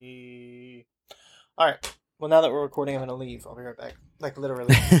All right. Well, now that we're recording, I'm gonna leave. I'll be right back. Like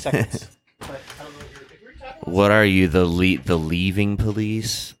literally seconds. But I don't know if you're talking about What are you, the leaving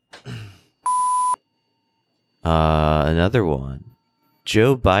police? Another one.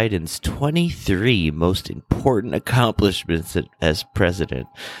 Joe Biden's 23 most important accomplishments as president.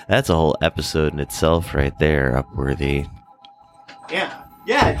 That's a whole episode in itself right there, Upworthy. Yeah.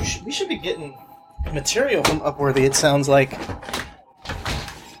 We should be getting material from Upworthy. It sounds like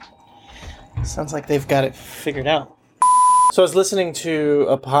they've got it figured out. So I was listening to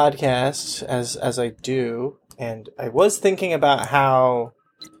a podcast as I do, and I was thinking about how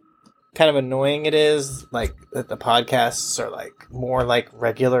kind of annoying it is, like that the podcasts are like more like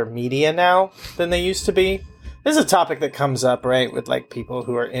regular media now than they used to be. This is a topic that comes up, right, with like people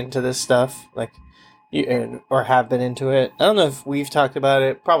who are into this stuff, like or have been into it. I don't know if we've talked about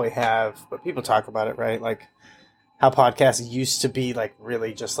it, probably have, but people talk about it, right? Like how podcasts used to be like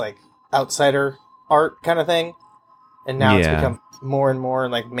really just like outsider art kind of thing, and now it's become more and more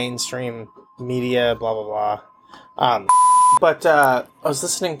like mainstream media, blah blah blah. But I was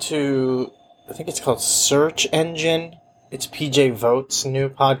listening to, I think it's called Search Engine. It's PJ Vote's new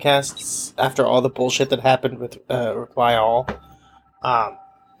podcasts after all the bullshit that happened with Reply All.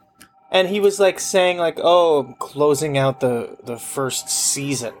 And he was like saying like, oh, I'm closing out the first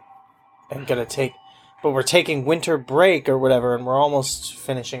season and but we're taking winter break or whatever, and we're almost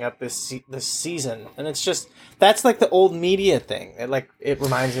finishing up this season. And it's just, that's like the old media thing. It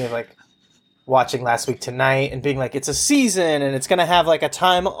reminds me of like watching Last Week Tonight and being like, it's a season and it's going to have like a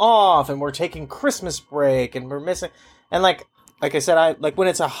time off and we're taking Christmas break and we're missing. And like I said, I like when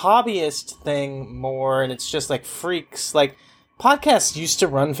it's a hobbyist thing more and it's just like freaks, like podcasts used to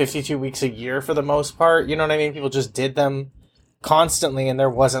run 52 weeks a year for the most part. You know what I mean? People just did them constantly and there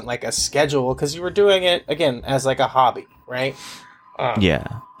wasn't like a schedule because you were doing it again as like a hobby, right?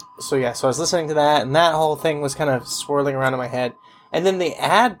 So I was listening to that and that whole thing was kind of swirling around in my head. And then the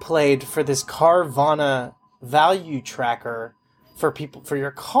ad played for this Carvana value tracker for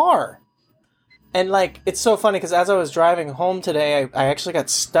your car. And like, it's so funny because as I was driving home today, I actually got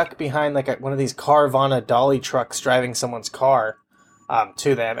stuck behind like one of these Carvana dolly trucks driving someone's car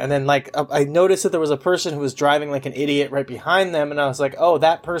to them. And then like, I noticed that there was a person who was driving like an idiot right behind them. And I was like, oh,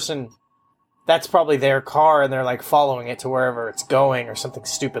 that person, that's probably their car. And they're like following it to wherever it's going or something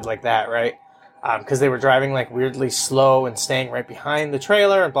stupid like that, right? Because they were driving like weirdly slow and staying right behind the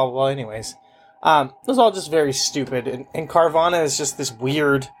trailer and blah, blah, blah. Anyways, it was all just very stupid. And Carvana is just this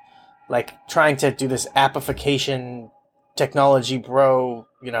weird, like trying to do this appification technology bro,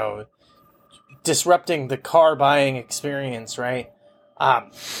 disrupting the car buying experience, right?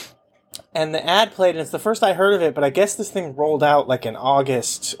 And the ad played, and it's the first I heard of it, but I guess this thing rolled out like in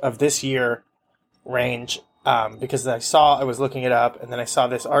August of this year range. Because I was looking it up, and then I saw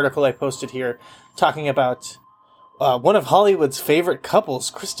this article I posted here talking about one of Hollywood's favorite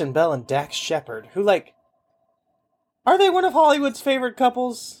couples, Kristen Bell and Dax Shepard, who, like, are they one of Hollywood's favorite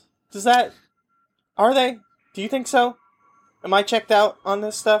couples? Are they? Do you think so? Am I checked out on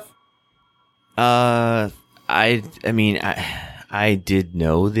this stuff? I mean, I did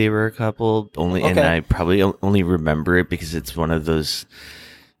know they were a couple, and I probably only remember it because it's one of those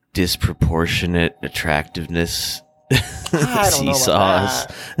disproportionate attractiveness I don't know seesaws.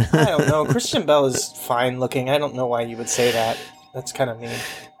 I don't know. Christian Bell is fine looking. I don't know why you would say that. That's kind of mean.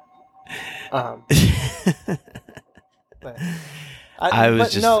 But I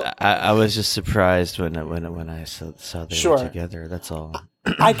was just surprised when I saw they were together. That's all.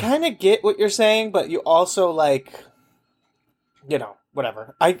 I kind of get what you're saying, but you also like,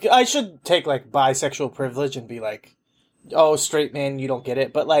 whatever. I should take like bisexual privilege and be like, oh, straight man, you don't get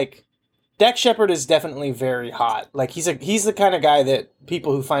it. But like, Dax Shepard is definitely very hot. Like he's the kind of guy that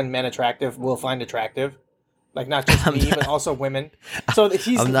people who find men attractive will find attractive. Like not just me, but also women. So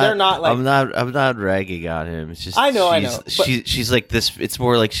they're not like. I'm not ragging on him. It's just I know. She's like this. It's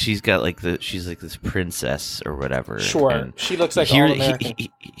more like she's like this princess or whatever. Sure, and she looks like all American.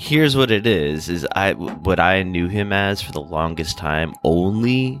 Here's what it is what I knew him as for the longest time.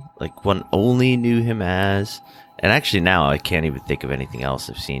 Only knew him as. And actually now I can't even think of anything else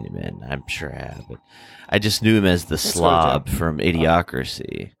I've seen him in. I'm sure I have, but I just knew him as the slob from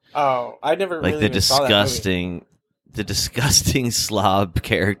Idiocracy. Oh, I never like really the disgusting slob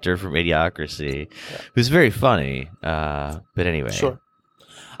character from Idiocracy, who's very funny. But anyway, sure.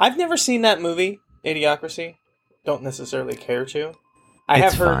 I've never seen that movie, Idiocracy. Don't necessarily care to. I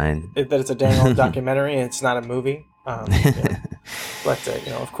have heard that it's a dang old documentary and it's not a movie. But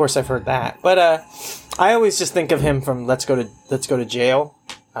of course I've heard that. But I always just think of him from Let's Go to Jail.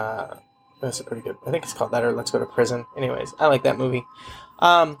 That's a pretty good. I think it's called that, or Let's Go to Prison. Anyways, I like that movie.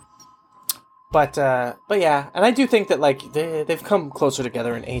 But yeah, and I do think that like they've come closer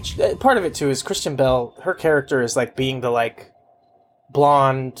together in age. Part of it too is Christian Bale. Her character is like being the like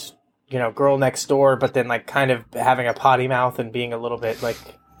blonde, girl next door, but then like kind of having a potty mouth and being a little bit like,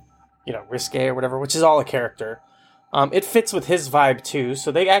 risque or whatever, which is all a character. It fits with his vibe too,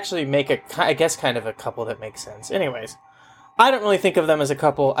 so they actually make kind of a couple that makes sense. Anyways, I don't really think of them as a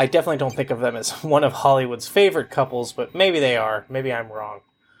couple. I definitely don't think of them as one of Hollywood's favorite couples, but maybe they are. Maybe I'm wrong.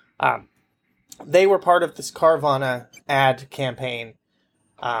 They were part of this Carvana ad campaign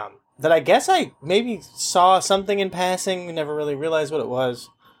that I guess I maybe saw something in passing, never really realized what it was,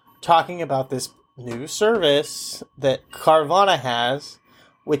 talking about this new service that Carvana has,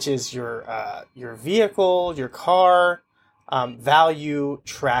 which is your vehicle, your car value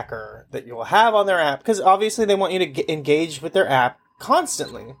tracker that you will have on their app. Because obviously they want you to engage with their app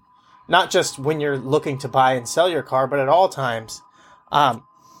constantly, not just when you're looking to buy and sell your car, but at all times.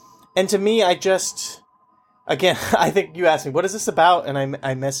 And to me, I think you asked me, what is this about? And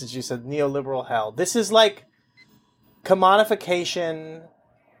I messaged you, said neoliberal hell. This is like commodification,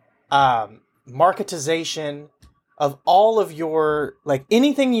 marketization of all of your, like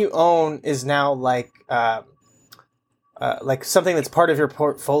anything you own is now like something that's part of your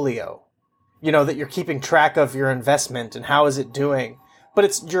portfolio, that you're keeping track of your investment and how is it doing. But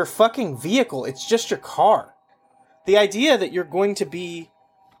it's your fucking vehicle. It's just your car. The idea that you're going to be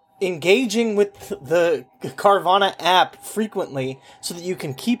engaging with the Carvana app frequently so that you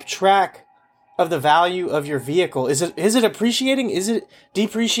can keep track of the value of your vehicle. Is it appreciating? Is it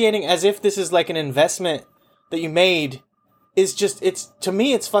depreciating? As if this is like an investment that you made. To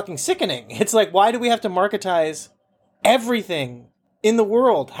me, it's fucking sickening. It's like, why do we have to marketize everything in the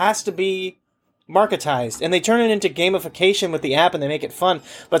world has to be marketized? And they turn it into gamification with the app and they make it fun.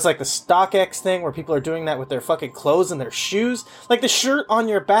 But it's like the StockX thing where people are doing that with their fucking clothes and their shoes. Like the shirt on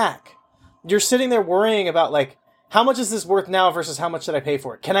your back. You're sitting there worrying about like, how much is this worth now versus how much did I pay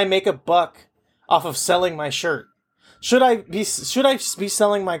for it? Can I make a buck off of selling my shirt? Should I be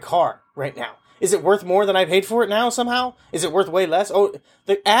selling my car right now? Is it worth more than I paid for it now somehow? Is it worth way less? Oh,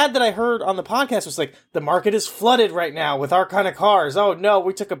 the ad that I heard on the podcast was like, the market is flooded right now with our kind of cars. Oh no,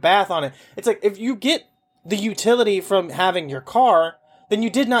 we took a bath on it. It's like, if you get the utility from having your car, then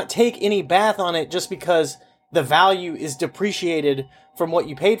you did not take any bath on it just because the value is depreciated from what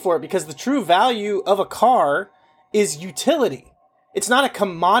you paid for it. Because the true value of a car is utility. It's not a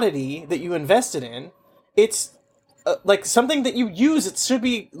commodity that you invested in. It's like something that you use. It should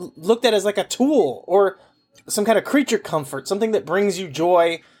be looked at as like a tool or some kind of creature comfort, something that brings you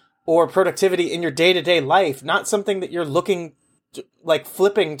joy or productivity in your day-to-day life, not something that you're looking to, like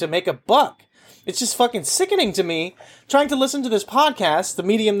flipping to make a buck. It's just fucking sickening to me trying to listen to this podcast, the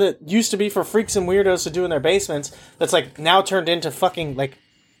medium that used to be for freaks and weirdos to do in their basements, that's like now turned into fucking like,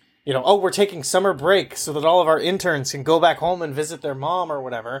 we're taking summer break so that all of our interns can go back home and visit their mom or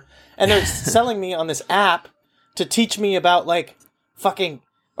whatever. And they're selling me on this app to teach me about like fucking,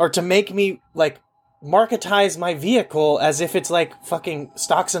 or to make me like marketize my vehicle as if it's like fucking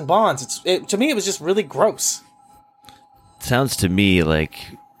stocks and bonds. To me, it was just really gross. Sounds to me like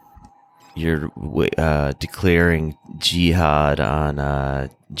you're declaring jihad on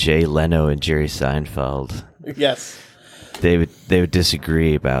Jay Leno and Jerry Seinfeld. Yes. They would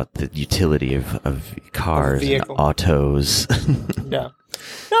disagree about the utility of cars and autos. Yeah.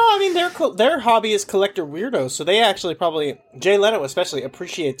 No, I mean, their hobby is collector weirdos, so they actually probably, Jay Leno especially,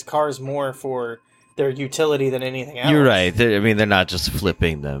 appreciates cars more for their utility than anything else. You're right. They're not just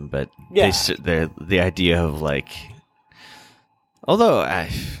flipping them, but yeah. They're the idea of like, although I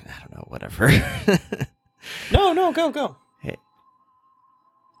don't know, whatever. No, go. Hey.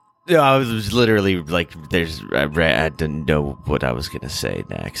 No, I was literally like, I didn't know what I was going to say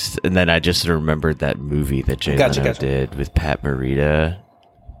next. And then I just remembered that movie that Jay Leno did with Pat Morita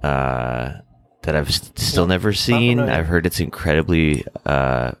that I've still never seen. I've heard it's incredibly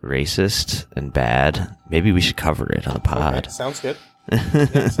racist and bad. Maybe we should cover it on the pod. Okay, sounds good.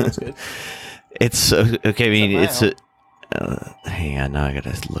 Yeah, sounds good. It's okay. I mean, it's a. Hang on, now I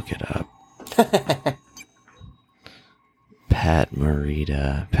gotta look it up. Pat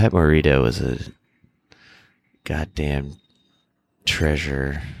Morita. Pat Morita was a goddamn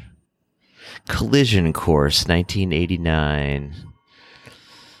treasure. Collision Course, 1989.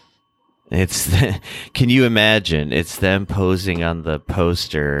 Can you imagine? It's them posing on the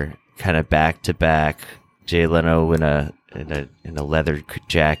poster, kind of back to back. Jay Leno in a leather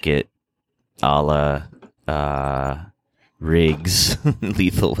jacket, a la Riggs,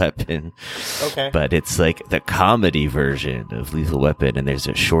 Lethal Weapon. Okay. But it's like the comedy version of Lethal Weapon, and there's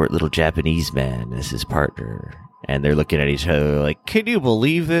a short little Japanese man as his partner, and they're looking at each other like, "Can you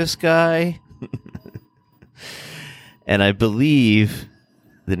believe this guy?" And I believe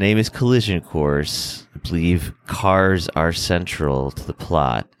the name is Collision Course. I believe cars are central to the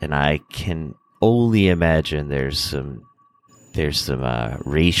plot, and I can only imagine there's some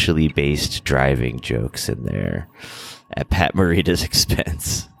racially based driving jokes in there at Pat Morita's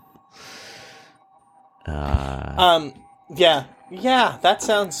expense. Yeah, that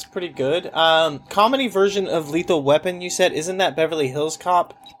sounds pretty good. Comedy version of Lethal Weapon, you said, isn't that Beverly Hills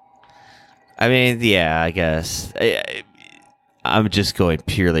Cop? I mean, yeah, I guess. I'm just going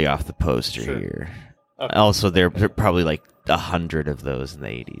purely off the poster here. Okay. Also, there are probably like 100 of those in the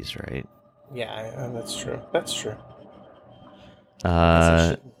 80s, right? Yeah, that's true. That's true.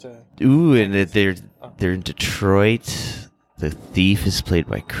 And they're in Detroit. The thief is played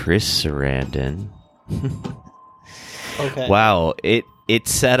by Chris Sarandon. Okay. Wow, it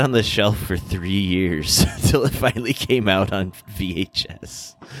sat on the shelf for 3 years until it finally came out on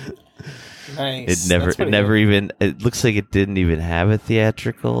VHS. Nice. It looks like it didn't even have a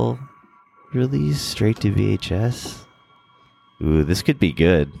theatrical release, straight to VHS. Ooh, this could be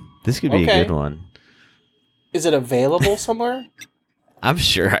good. This could be a good one. Is it available somewhere? I'm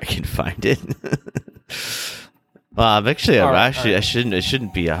sure I can find it. Well, I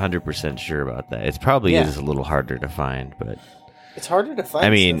shouldn't be 100% sure about that. It probably is a little harder to find, but it's harder to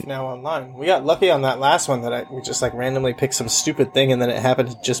find stuff now online. We got lucky on that last one that we just like randomly picked some stupid thing and then it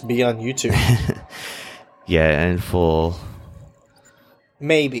happened to just be on YouTube. Yeah, in full.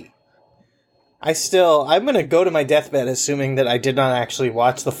 Maybe. I'm going to go to my deathbed assuming that I did not actually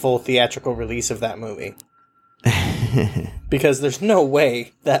watch the full theatrical release of that movie. Because there's no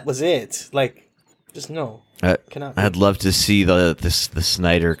way that was it. Like, just no. I'd love to see the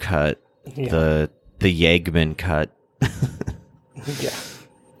Snyder cut, the Yegman cut. Yeah,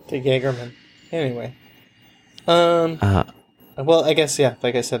 the Jaegerman. Anyway, well, I guess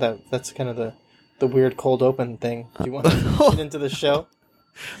like I said, that's kind of the weird cold open thing. Do you want to get into the show?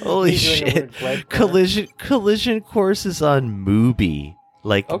 Holy shit! Collision Course is on Mubi,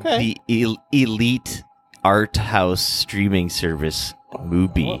 like the elite art house streaming service.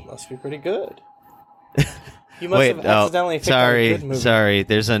 Mubi. Well, it must be pretty good. You must have accidentally picked a good movie. Sorry,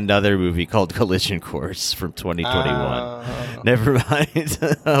 there's another movie called Collision Course from 2021. Never mind.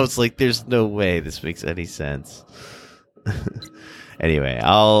 I was like, there's no way this makes any sense. Anyway,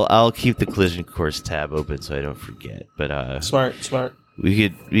 I'll keep the Collision Course tab open so I don't forget. But smart.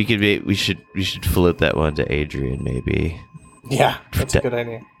 We should float that one to Adrian maybe. Yeah, that's a good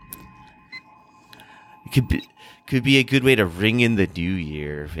idea. It could be a good way to ring in the new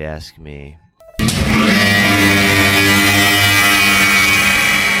year, if you ask me.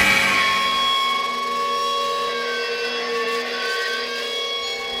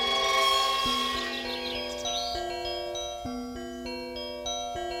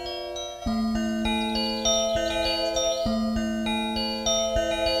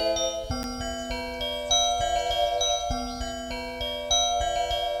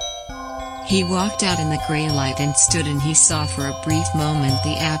 He walked out in the gray light and stood, and he saw for a brief moment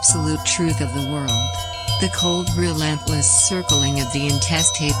the absolute truth of the world. The cold, relentless circling of the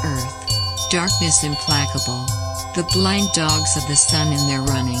intestate earth. Darkness implacable. The blind dogs of the sun in their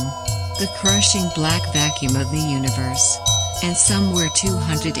running. The crushing black vacuum of the universe. And somewhere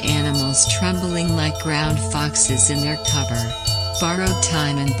 200 animals trembling like ground foxes in their cover. Borrowed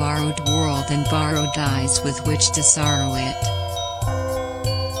time and borrowed world and borrowed eyes with which to sorrow it.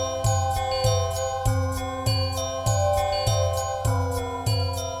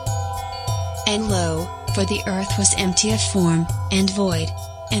 And lo, for the earth was empty of form, and void,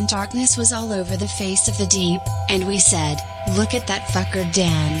 and darkness was all over the face of the deep, and we said, look at that fucker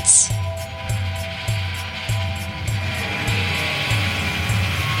dance.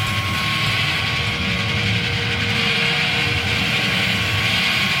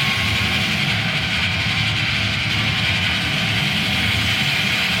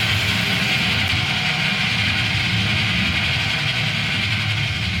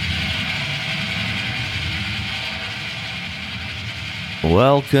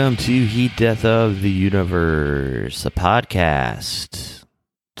 Welcome to Heat Death of the Universe, a podcast.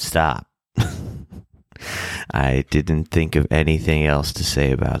 Stop. I didn't think of anything else to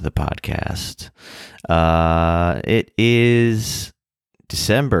say about the podcast. It is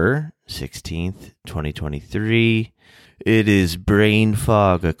December 16th, 2023. It is brain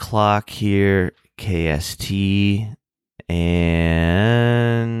fog o'clock here, KST.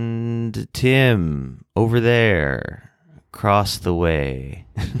 And Tim, over there. Across the way.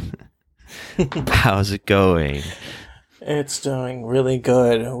 How's it going? It's doing really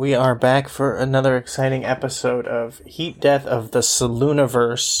good. We are back for another exciting episode of Heat Death of the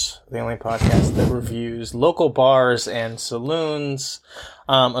Salooniverse, the only podcast that reviews local bars and saloons.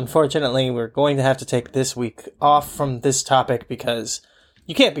 Unfortunately, we're going to have to take this week off from this topic because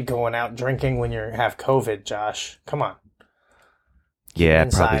you can't be going out drinking when you have COVID, Josh. Come on. Yeah, I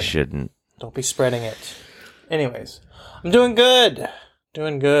Inside. probably shouldn't. Don't be spreading it. Anyways, I'm doing good.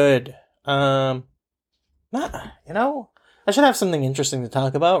 Doing good. I should have something interesting to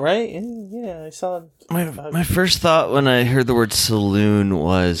talk about, right? Yeah, I saw. My first thought when I heard the word saloon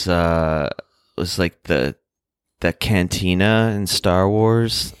was like that cantina in Star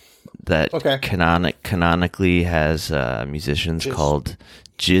Wars that canonically has musicians called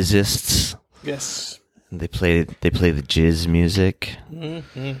jizzists. Yes. They play the jizz music.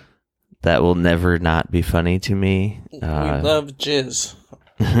 Mm-hmm. That will never not be funny to me. We love jizz.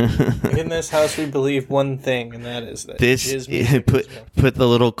 In this house, we believe one thing, and that is that jizz music put the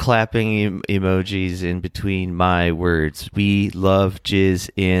little clapping emojis in between my words. We love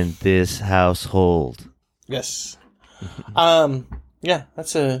jizz in this household. Yes. Yeah,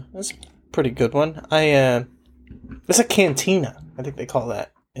 that's a pretty good one. It's a cantina. I think they call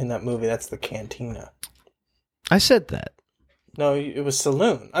that in that movie. That's the cantina. I said that. No, it was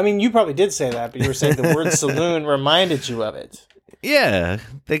saloon. I mean, you probably did say that, but you were saying the word saloon reminded you of it. Yeah,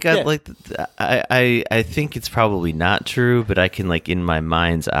 they got I think it's probably not true, but I can in my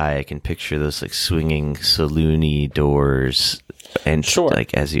mind's eye, I can picture those swinging saloony doors and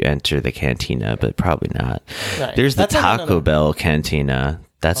as you enter the cantina, but probably not. Right. There's the Taco Bell cantina.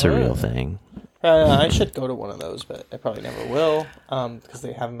 That's a real thing. I should go to one of those, but I probably never will because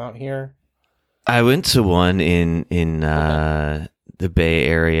they have them out here. I went to one in the Bay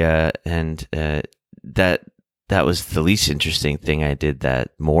Area, and that was the least interesting thing I did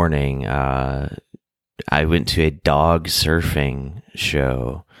that morning. I went to a dog surfing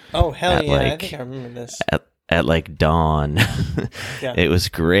show. Oh, hell yeah. I think I remember this. At dawn. Yeah. It was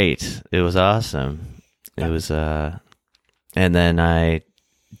great. It was awesome. It was, and then I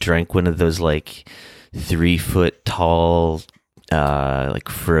drank one of those 3-foot tall,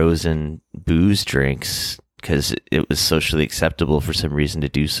 frozen booze drinks, because it was socially acceptable for some reason to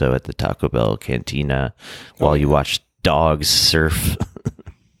do so at the Taco Bell cantina while you watched dogs surf.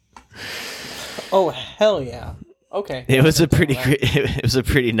 Oh, hell yeah. Okay. It was a pretty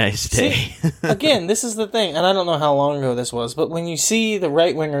nice day. See, again, this is the thing, and I don't know how long ago this was, but when you see the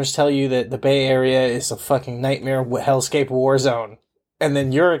right-wingers tell you that the Bay Area is a fucking nightmare hellscape war zone, and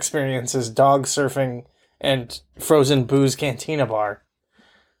then your experience is dog surfing and frozen booze cantina bar,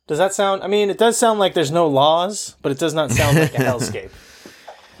 does that sound... I mean, it does sound like there's no laws, but it does not sound like a hellscape.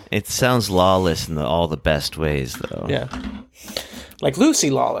 It sounds lawless in all the best ways, though. Yeah. Like Lucy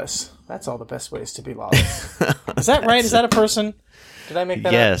Lawless. That's all the best ways to be lawless. Is that right? Is that a person? Did I make that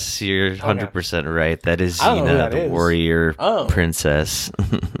up? Yes, you're 100% right. That is Xena, the warrior princess.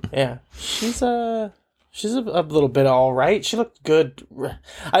 Yeah. She's a little bit all right. She looked good.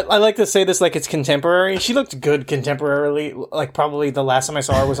 I like to say this like it's contemporary. She looked good contemporarily. Probably the last time I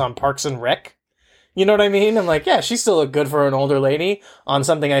saw her was on Parks and Rec. You know what I mean? I'm like, yeah, she still looked good for an older lady on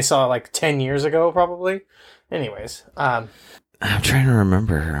something I saw 10 years ago, probably. Anyways. I'm trying to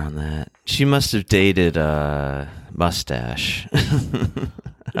remember her on that. She must have dated Mustache.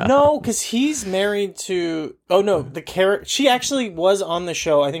 No, because he's married to... Oh, no. She actually was on the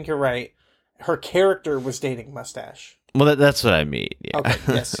show. I think you're right. Her character was dating Mustache. Well, that's what I mean. Yeah. Okay,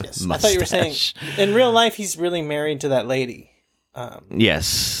 yes. I thought you were saying... In real life, he's really married to that lady.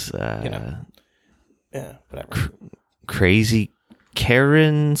 Yes. Yeah, whatever. Crazy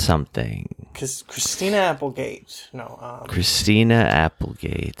Karen something. Because Christina Applegate. No. Christina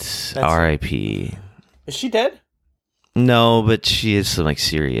Applegate. R.I.P. Is she dead? No, but she has some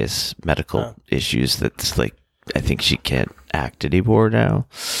serious medical issues that's I think she can't act anymore now.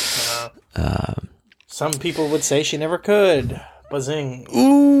 Some people would say she never could. Buzzing.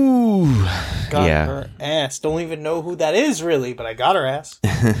 Ooh. Got her ass. Don't even know who that is really, but I got her ass.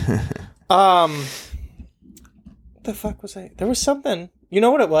 What the fuck was I? There was something. You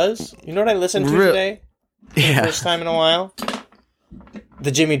know what it was? You know what I listened to today? For the first time in a while?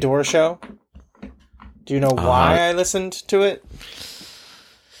 The Jimmy Dore Show. Do you know why I listened to it?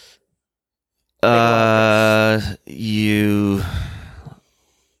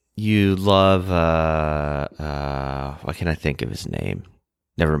 You love what can I think of his name?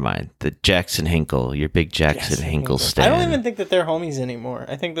 Never mind. The Jackson Hinkle. You're a big Jackson Hinkle stan. I don't even think that they're homies anymore.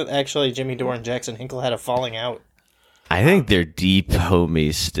 I think that actually Jimmy Dore and Jackson Hinkle had a falling out. I think they're deep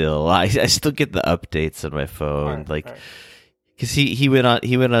homies still. I still get the updates on my phone, because he went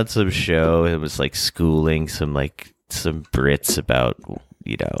on some show and was schooling some some Brits about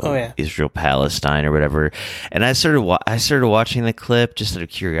Oh, yeah. Israel Palestine or whatever, and I started watching the clip just out of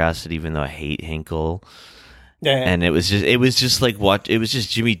curiosity, even though I hate Hinkle. Yeah. And it was just like it was just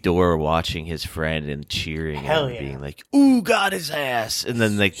Jimmy Dore watching his friend and cheering Hell and yeah. being like, "Ooh, got his ass!" And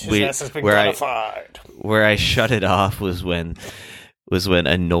then like His ass has been where gratified. I shut it off was when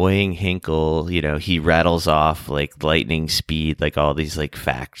annoying Hinkle, he rattles off like lightning speed, like all these like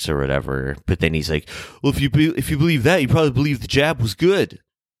facts or whatever. But then he's like, "Well, if you believe that, you probably believe the jab was good."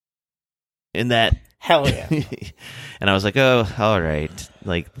 And that, Hell yeah. and I was like, "Oh, all right."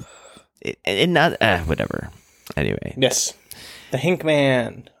 Like, and not whatever. Anyway, Yes. The Hink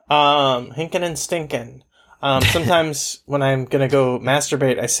Man. Hinkin' and stinkin'. Sometimes when I'm gonna go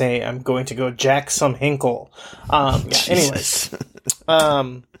masturbate, I say I'm going to go jack some Hinkle. Anyways.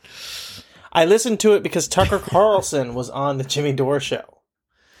 I listened to it because Tucker Carlson was on the Jimmy Dore show.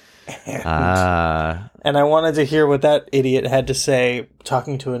 And I wanted to hear what that idiot had to say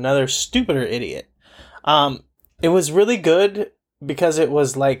talking to another stupider idiot. It was really good because it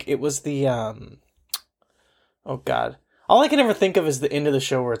was the oh god. All I can ever think of is the end of the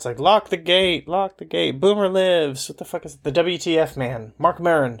show where it's like, lock the gate, Boomer lives. What the fuck is it? The WTF man? Mark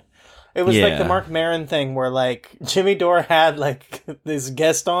Maron. It was like the Mark Maron thing where like Jimmy Dore had like this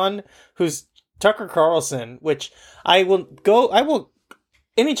guest on who's Tucker Carlson, which any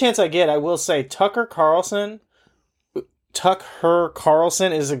chance I get, I will say Tucker Carlson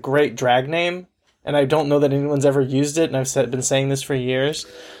is a great drag name, and I don't know that anyone's ever used it, and I've been saying this for years.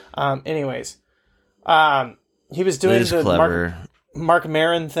 He was doing the Mark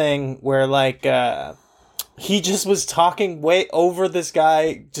Maron thing where like he just was talking way over this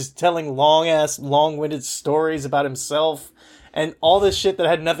guy, just telling long-winded stories about himself and all this shit that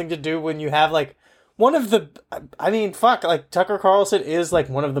had nothing to do when you have like like Tucker Carlson is like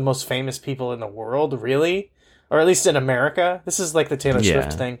one of the most famous people in the world, really, or at least in America. This is like the Taylor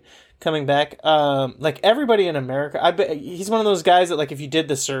Swift thing coming back. Like everybody in America, I bet he's one of those guys that like if you did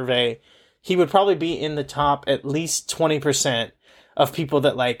the survey, he would probably be in the top at least 20% of people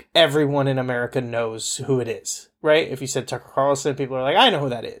that like everyone in America knows who it is, right? If you said Tucker Carlson, people are like, I know who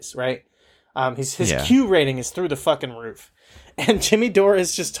that is, right? His Q rating is through the fucking roof. And Jimmy Dore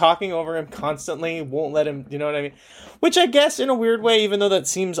is just talking over him constantly, won't let him, you know what I mean? Which I guess in a weird way, even though that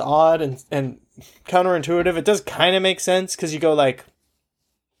seems odd and counterintuitive, it does kind of make sense because you go like,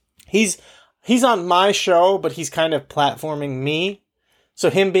 he's on my show, but he's kind of platforming me. So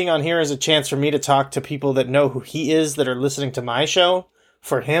him being on here is a chance for me to talk to people that know who he is that are listening to my show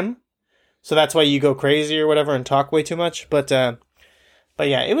for him. So that's why you go crazy or whatever and talk way too much. But yeah,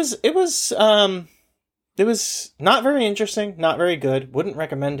 it was not very interesting, not very good. Wouldn't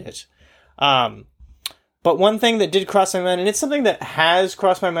recommend it. But one thing that did cross my mind, and it's something that has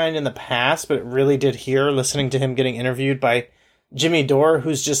crossed my mind in the past, but it really did here listening to him getting interviewed by Jimmy Dore,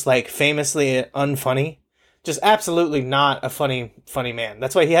 who's just like famously unfunny. Just absolutely not a funny man.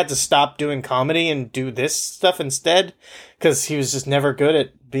 That's why he had to stop doing comedy and do this stuff instead, because he was just never good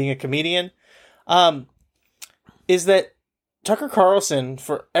at being a comedian. Is that Tucker Carlson,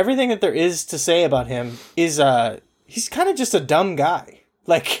 for everything that there is to say about him, is he's kind of just a dumb guy.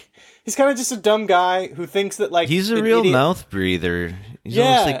 Like, he's kind of just a dumb guy who thinks that like he's a real mouth breather. He's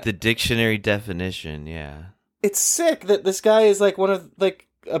almost like the dictionary definition. Yeah, it's sick that this guy is like one of like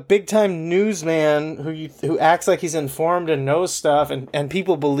a big time newsman who acts like he's informed and knows stuff, and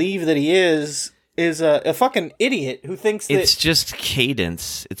people believe that he is a fucking idiot who thinks that it's just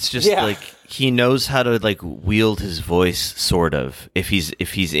cadence. It's just like he knows how to like wield his voice, sort of. If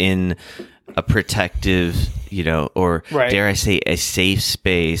he's in a protective, or dare I say, a safe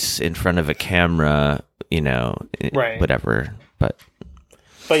space in front of a camera, whatever.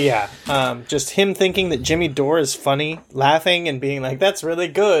 But yeah, just him thinking that Jimmy Dore is funny, laughing and being like, "That's really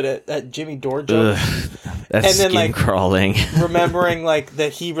good at Jimmy Dore jokes." That's and then like crawling, remembering like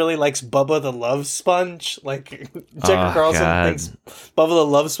that he really likes Bubba the Love Sponge. Like Tucker Carlson thinks Bubba the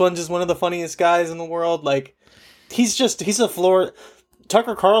Love Sponge is one of the funniest guys in the world. Like he's a Florida.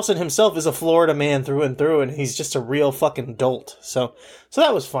 Tucker Carlson himself is a Florida man through and through, and he's just a real fucking dolt. So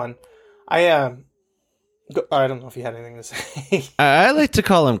that was fun. I don't know if you had anything to say. I like to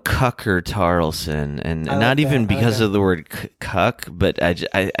call him Cucker Tarlson, and not even because of the word cuck, but I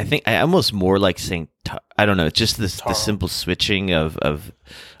think I almost more like saying I don't know, just the simple switching of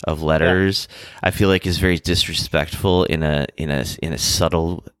letters. Yeah. I feel like is very disrespectful in a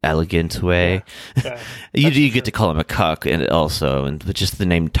subtle, elegant way. Yeah. You get to call him a cuck, but just the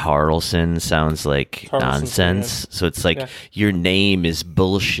name Tarlson sounds like nonsense. So it's like your name is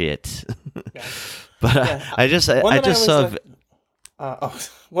bullshit. Yeah. But I just saw.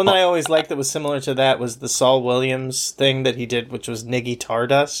 One that I always liked that was similar to that was the Saul Williams thing that he did, which was Niggy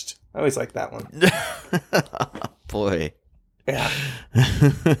Tardust. I always liked that one. Boy. Yeah.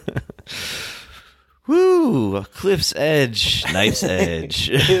 Woo! Cliff's Edge. Knife's Edge.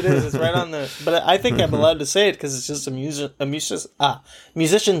 It is. It's right on the... But I think I'm allowed to say it because it's just a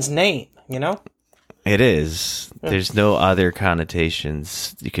musician's name, you know? It is. There's no other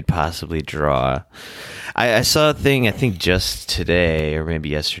connotations you could possibly draw. I saw a thing, I think just today or maybe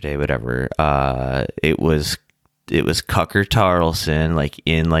yesterday, whatever. It was Cucker Tarlson, like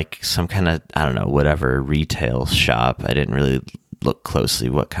in like some kind of, I don't know, whatever retail shop. I didn't really look closely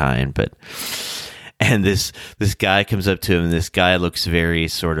what kind, but and this guy comes up to him, and this guy looks very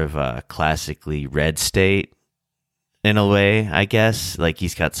sort of classically Red State in a way, I guess. Like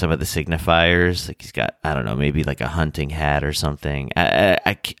he's got some of the signifiers, like he's got, I don't know, maybe like a hunting hat or something.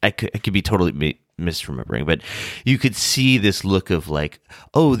 I could be totally misremembering, but you could see this look of like,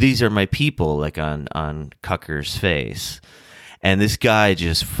 oh, these are my people, like on Cucker's face. And this guy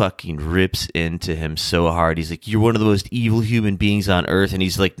just fucking rips into him so hard. He's like, you're one of the most evil human beings on earth. And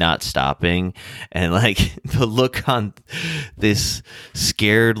he's like not stopping. And like the look on this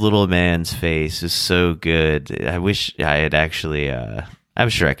scared little man's face is so good. I wish I had actually, I'm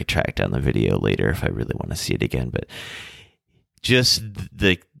sure I could track down the video later if I really want to see it again. But just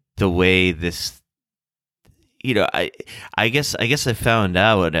the way this, you know, I guess I found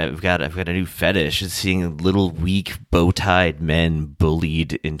out I've got a new fetish. It's seeing little weak bow-tied men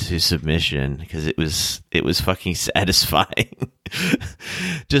bullied into submission because it was fucking satisfying.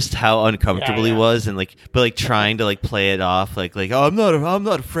 Just how uncomfortable he was, and like, but like trying to like play it off like oh, I'm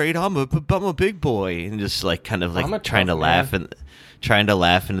not afraid. I'm a big boy, and just like kind of like trying to laugh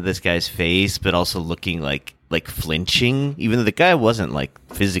into this guy's face, but also looking like flinching, even though the guy wasn't like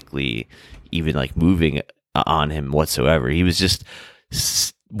physically even like moving on him whatsoever. He was just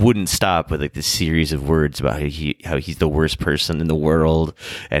wouldn't stop with like this series of words about how he's the worst person in the world,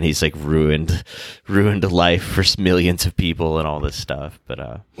 and he's like ruined life for millions of people and all this stuff.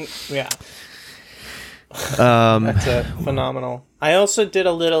 But yeah, that's phenomenal. I also did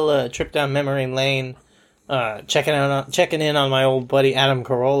a little trip down memory lane, checking in on my old buddy Adam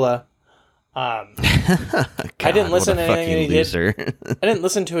Carolla. God, I didn't listen to anything he loser. did. I didn't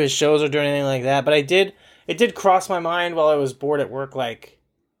listen to his shows or do anything like that, but I did. It did cross my mind while I was bored at work, like,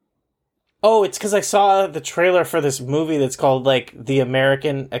 oh, it's because I saw the trailer for this movie that's called, like, The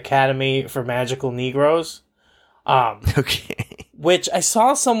American Academy for Magical Negroes. Okay. Which I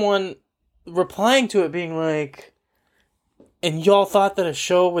saw someone replying to it being like, and y'all thought that a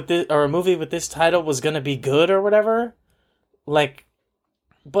show with this, or a movie with this title was going to be good or whatever? Like,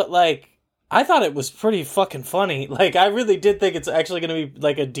 but, like, I thought it was pretty fucking funny. Like, I really did think it's actually going to be,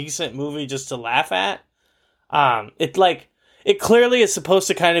 like, a decent movie just to laugh at. It clearly is supposed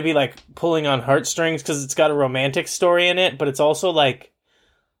to kind of be, like, pulling on heartstrings because it's got a romantic story in it, but it's also, like,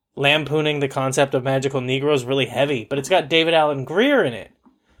 lampooning the concept of magical Negroes really heavy. But it's got David Alan Grier in it.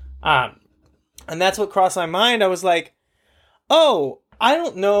 And that's what crossed my mind. I was like, oh, I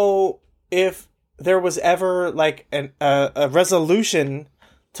don't know if there was ever, like, a resolution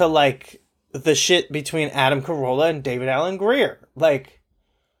to, like, the shit between Adam Carolla and David Alan Grier. Like,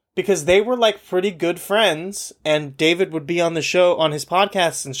 because they were, like, pretty good friends, and David would be on the show, on his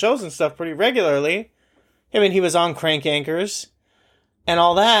podcasts and shows and stuff pretty regularly. I mean, he was on Crank Anchors and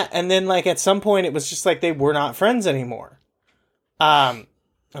all that, and then, like, at some point it was just like they were not friends anymore. And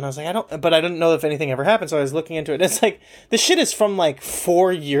I was like, I didn't know if anything ever happened, so I was looking into it. It's like, this shit is from, like,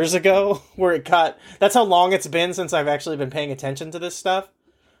 4 years ago, where it got, that's how long it's been since I've actually been paying attention to this stuff.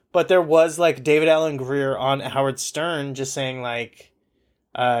 But there was, like, David Alan Grier on Howard Stern just saying, like,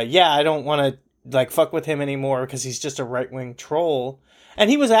 yeah, I don't want to, like, fuck with him anymore because he's just a right-wing troll. And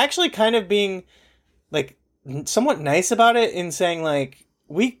he was actually kind of being, like, somewhat nice about it in saying, like,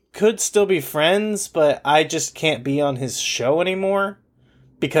 we could still be friends, but I just can't be on his show anymore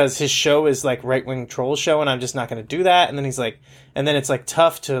because his show is, like, right-wing troll show, and I'm just not going to do that. And then he's like, and then it's, like,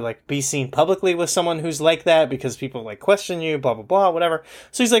 tough to, like, be seen publicly with someone who's like that because people, like, question you, blah, blah, blah, whatever.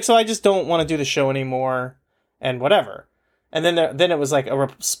 So he's like, so I just don't want to do the show anymore and whatever. And then it was like a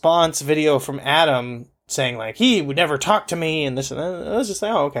response video from Adam saying like he would never talk to me and this and that. I was just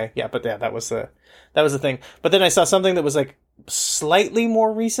like, oh, okay, yeah, but yeah, that was the thing. But then I saw something that was like slightly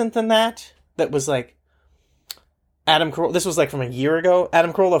more recent than that. That was like Adam Carolla. This was like from a year ago.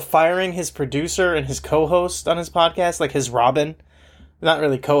 Adam Carolla firing his producer and his co-host on his podcast, like his Robin, not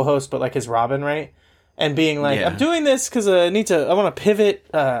really co-host, but like his Robin, right? And being like, yeah. I'm doing this because I want to pivot.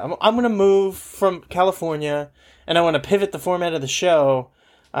 I'm going to move from California. And I want to pivot the format of the show,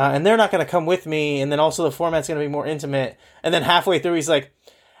 and they're not going to come with me, and then also the format's going to be more intimate. And then halfway through, he's like,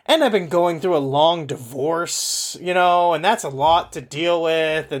 and I've been going through a long divorce, and that's a lot to deal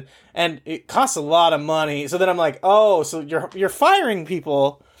with, and it costs a lot of money. So then I'm like, oh, so you're firing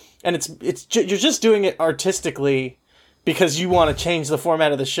people, and you're just doing it artistically because you want to change the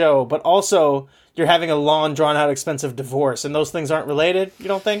format of the show, but also you're having a long, drawn-out, expensive divorce, and those things aren't related, you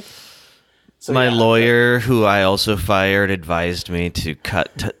don't think? So, my lawyer, who I also fired, advised me to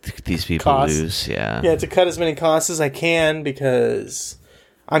cut these people loose. Yeah, to cut as many costs as I can because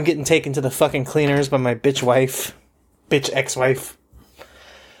I'm getting taken to the fucking cleaners by my bitch ex-wife.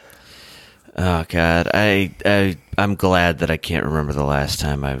 Oh God, I'm glad that I can't remember the last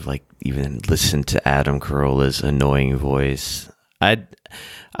time I've even listened to Adam Carolla's annoying voice. I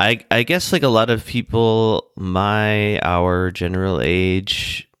guess like a lot of people our general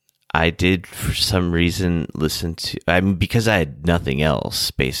age, I did for some reason listen to, because I had nothing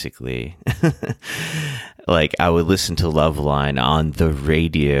else basically. Like I would listen to Loveline on the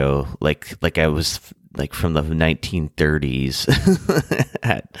radio, like I was like from the 1930s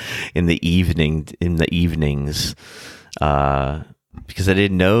in the evenings, because I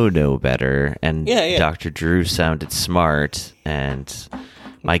didn't know no better, and Dr. Drew sounded smart, and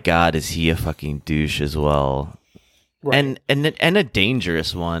my God, is he a fucking douche as well. Right. And a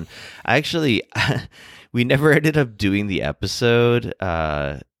dangerous one. Actually, we never ended up doing the episode,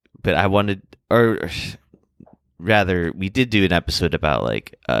 but I wanted, or rather, we did do an episode about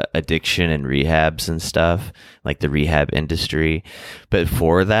like addiction and rehabs and stuff, like the rehab industry. But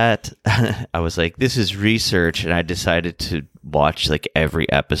for that, I was like, this is research, and I decided to watch like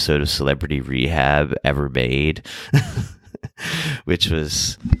every episode of Celebrity Rehab ever made. Which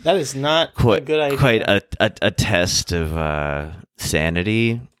was that is not a good idea. Quite a test of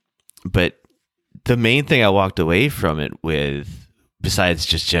sanity. But the main thing I walked away from it with, besides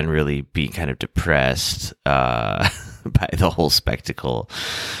just generally being kind of depressed by the whole spectacle,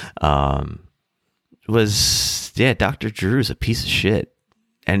 was Dr. Drew's a piece of shit,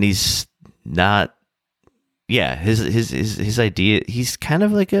 and he's not. Yeah, his idea. He's kind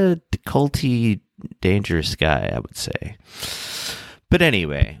of like a culty, dangerous guy, I would say. But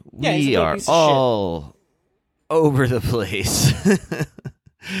anyway, we are all over the place.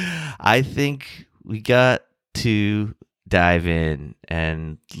 I think we got to dive in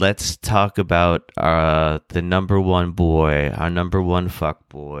and let's talk about the number one boy, our number one fuck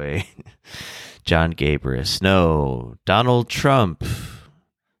boy, John Gabris. No, Donald Trump.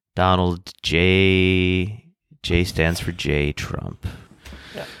 Donald J stands for J Trump.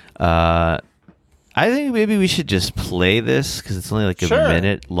 Yeah. I think maybe we should just play this because it's only like a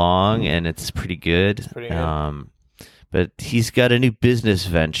minute long and it's pretty good. It's pretty good. But he's got a new business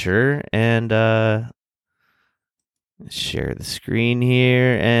venture, and share the screen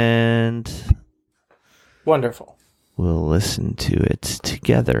here, and wonderful. We'll listen to it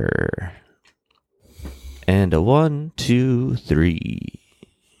together. And a 1, 2, 3.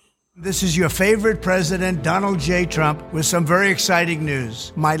 This is your favorite president, Donald J. Trump, with some very exciting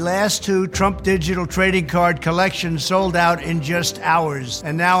news. My last 2 Trump digital trading card collections sold out in just hours.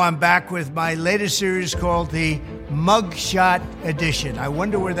 And now I'm back with my latest series called the Mugshot Edition. I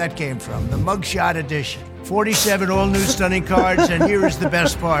wonder where that came from, the Mugshot Edition. 47 all-new stunning cards, and here is the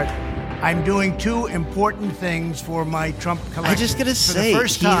best part. I'm doing 2 important things for my Trump collection. I just gotta say,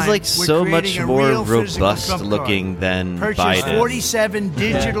 he's like so much more robust looking than Biden. Purchase 47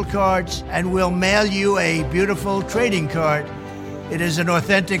 digital cards, and we'll mail you a beautiful trading card. It is an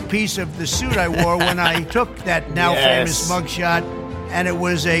authentic piece of the suit I wore when I took that now famous mugshot, and it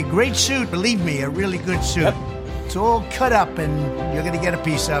was a great suit. Believe me, a really good suit. Yep. It's all cut up, and you're going to get a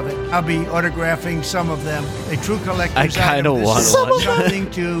piece of it. I'll be autographing some of them. A true collector's item. I kind of want one. Something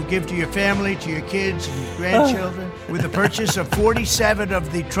to give to your family, to your kids and grandchildren. With the purchase of 47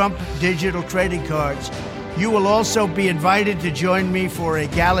 of the Trump digital trading cards, you will also be invited to join me for a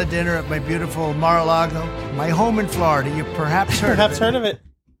gala dinner at my beautiful Mar-a-Lago, my home in Florida. You've perhaps heard of it.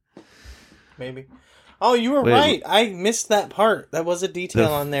 Maybe. Oh, you were right. I missed that part. That was a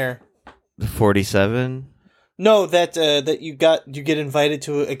detail on there. The 47? No, that you get invited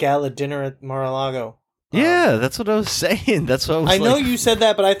to a gala dinner at Mar-a-Lago. Yeah, that's what I was saying. That's what I know you said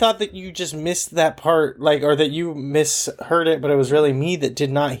that, but I thought that you just missed that part, or that you misheard it, but it was really me that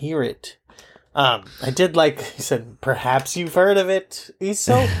did not hear it. I did you said, perhaps you've heard of it. He's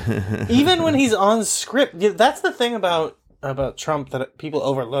so even when he's on script. That's the thing about Trump that people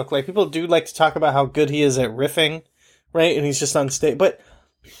overlook. Like, people do like to talk about how good he is at riffing, right? And he's just on stage, but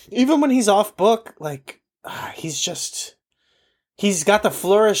even when he's off book, he's got the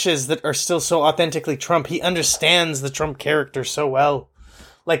flourishes that are still so authentically Trump. He understands the Trump character so well.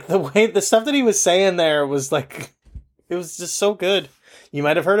 Like the stuff that he was saying there was like, it was just so good. You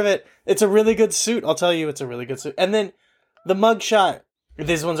might have heard of it. It's a really good suit. I'll tell you, it's a really good suit. And then the mugshot.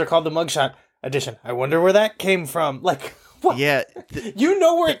 These ones are called the mugshot edition. I wonder where that came from. Like, what? Yeah. You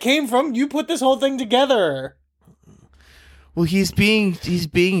know where it came from. You put this whole thing together. Well, he's being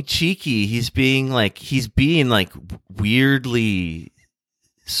cheeky. He's being weirdly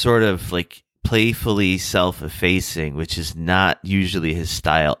sort of like playfully self-effacing, which is not usually his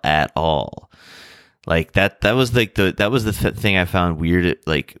style at all. Like that was like the thing I found weird,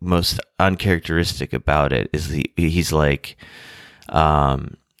 like most uncharacteristic about it is he's like,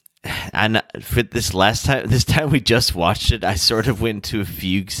 and for this time we just watched it, I sort of went into a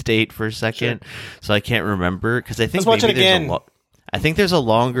fugue state for a second, so I can't remember because I think let's watch it again. I think there's a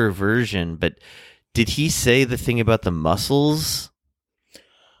longer version, but did he say the thing about the muscles?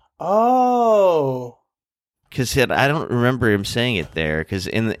 Oh. Because I don't remember him saying it there. Because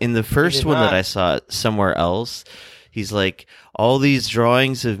in the first one that I saw somewhere else, he's like, all these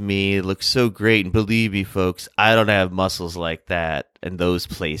drawings of me look so great, and believe me, folks, I don't have muscles like that in those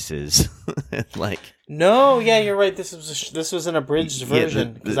places. Like, no, yeah, you're right. This was an abridged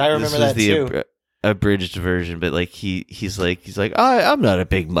version because I remember that too. Abridged version, but like he's like I'm not a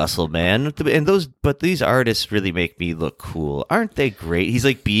big muscle man, and these artists really make me look cool, aren't they great? He's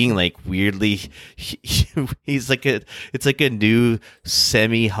like being like weirdly, he's like it's like a new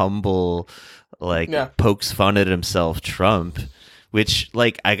semi humble pokes fun at himself Trump, which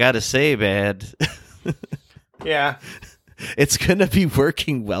like I gotta say, man, yeah. It's gonna be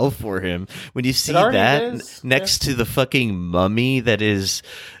working well for him when you see that next to the fucking mummy that is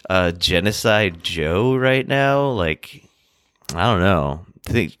Genocide Joe right now. Like, I don't know.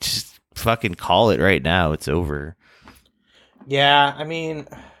 I think just fucking call it right now. It's over. Yeah, I mean,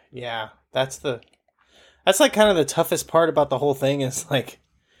 yeah, that's like kind of the toughest part about the whole thing is like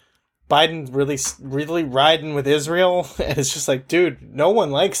Biden really riding with Israel, and it's just like, dude, no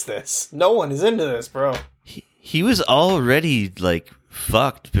one likes this. No one is into this, bro. He was already like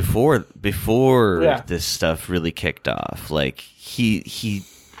fucked before this stuff really kicked off. Like he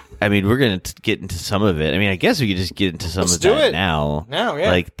I mean, we're gonna get into some of it. I mean, I guess we could just get into some of that now. Now,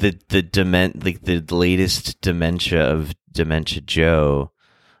 yeah. Like the latest Dementia Joe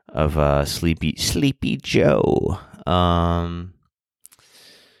of Sleepy Joe.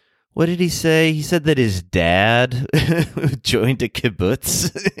 What did he say? He said that his dad joined a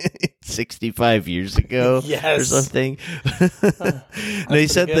kibbutz 65 years ago or something. No, he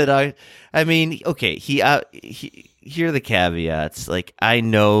said good. That I mean, okay, here are the caveats. Like, I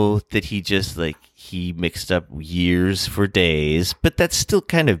know that he mixed up years for days, but that's still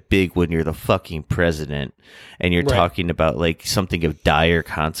kind of big when you're the fucking president and you're talking about like something of dire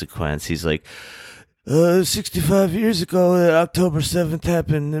consequence. He's like, 65 years ago, October 7th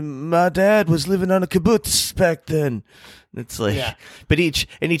happened, and my dad was living on a kibbutz back then. It's like, but he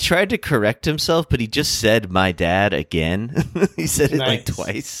tried to correct himself, but he just said "my dad" again. He said it like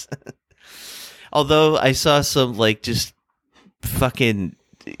twice. Although I saw some like just fucking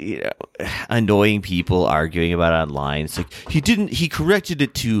annoying people arguing about it online. It's like he corrected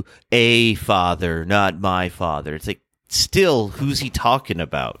it to "a father," not "my father." It's like, still, who's he talking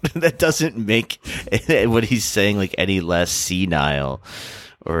about? That doesn't make what he's saying like any less senile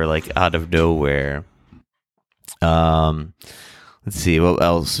or like out of nowhere. Let's see what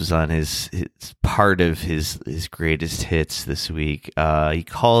else was on his part of his greatest hits this week. He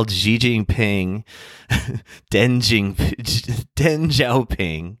called Xi Jinping Deng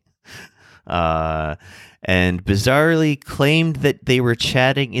Xiaoping, and bizarrely claimed that they were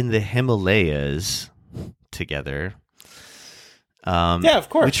chatting in the Himalayas together. Yeah, of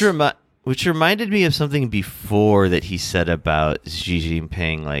course. Which reminded me of something before that he said about Xi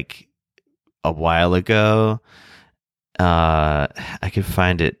Jinping like a while ago. I could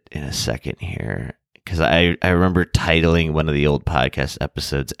find it in a second here because I remember titling one of the old podcast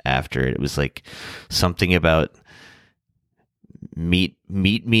episodes after it. It was like something about meet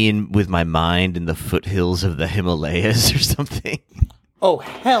me with my mind in the foothills of the Himalayas or something. Oh,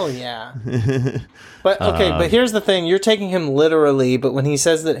 hell yeah. But but here's the thing. You're taking him literally, but when he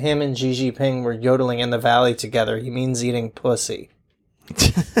says that him and Xi Jinping were yodeling in the valley together, he means eating pussy.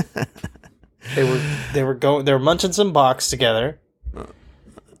 They were munching some box together.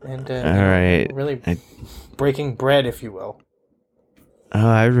 And all right. Really breaking bread, if you will. Oh,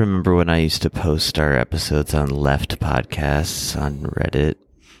 I remember when I used to post our episodes on Left Podcasts on Reddit.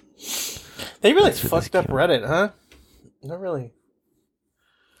 They really fucked up Reddit, huh? Not really.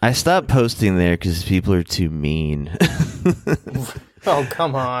 I stopped posting there because people are too mean. Oh,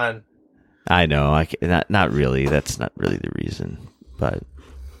 come on. I know. Not really. That's not really the reason. But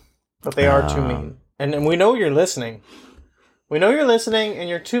But they are too mean. And we know you're listening. We know you're listening, and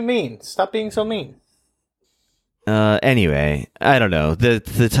you're too mean. Stop being so mean. Anyway, I don't know.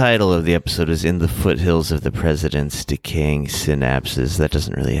 The title of the episode is In the Foothills of the President's Decaying Synapses. That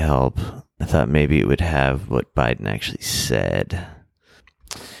doesn't really help. I thought maybe it would have what Biden actually said.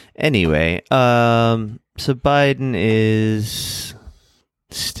 Anyway, so Biden is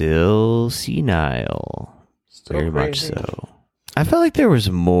still senile. Still Very much crazy. so. I felt like there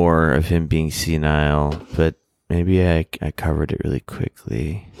was more of him being senile, but maybe I covered it really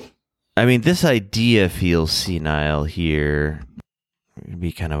quickly. I mean, this idea feels senile here. It'd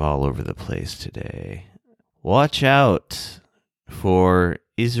be kind of all over the place today. Watch out for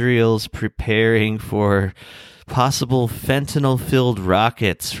Israel's preparing for possible fentanyl-filled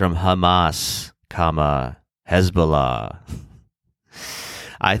rockets from Hamas, Hezbollah.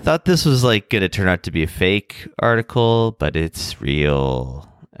 I thought this was like going to turn out to be a fake article, but it's real.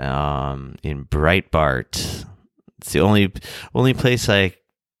 In Breitbart, it's the only place I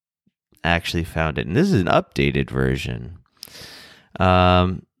actually found it, and this is an updated version.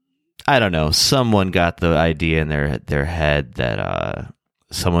 I don't know. Someone got the idea in their head that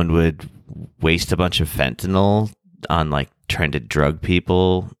someone would waste a bunch of fentanyl on like trying to drug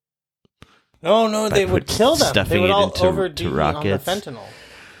people. No, they would kill them. They stuffing would it all into OD on the rockets. fentanyl.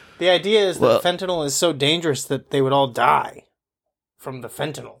 The idea is that fentanyl is so dangerous that they would all die from the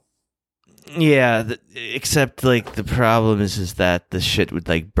fentanyl. Yeah, except like the problem is that the shit would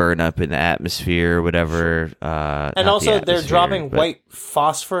like burn up in the atmosphere or whatever. And also, they're dropping white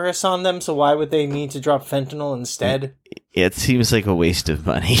phosphorus on them, so why would they need to drop fentanyl instead? It seems like a waste of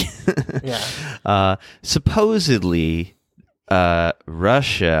money. Yeah. Supposedly,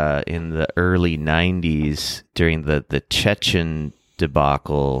 Russia in the early 90s during the Chechen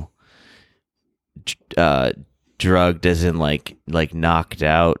debacle, drugged as in like knocked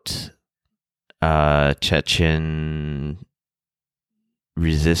out Chechen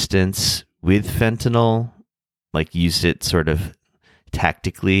resistance with fentanyl, like used it sort of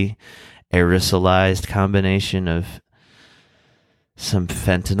tactically, aerosolized combination of some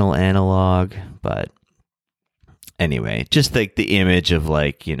fentanyl analog. But anyway, just like the image of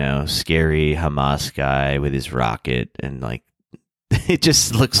like, you know, scary Hamas guy with his rocket, and like it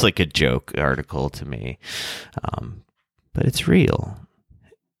just looks like a joke article to me, but it's real.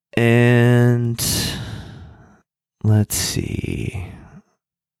 And let's see,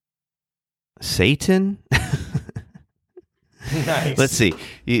 Satan. Nice. Let's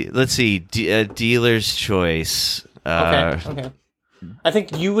see. Dealer's choice. Okay. I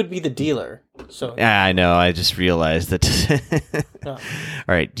think you would be the dealer. So I know. I just realized that. Oh. All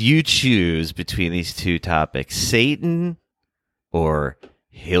right. Do you choose between these two topics, Satan or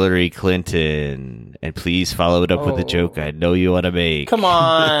Hillary Clinton? And please follow it up with a joke I know you want to make. Come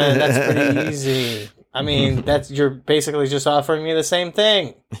on, that's pretty easy. I mean, you're basically just offering me the same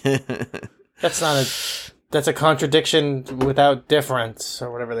thing. That's a contradiction without difference,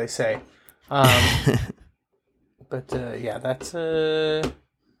 or whatever they say. But yeah, that's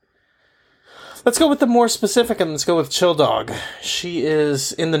let's go with the more specific, and let's go with Chill Dog. She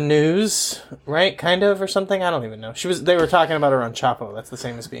is in the news, right? Kind of, or something. I don't even know. They were talking about her on Chapo. That's the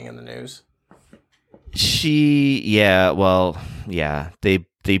same as being in the news.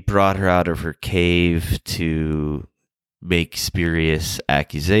 They brought her out of her cave to make spurious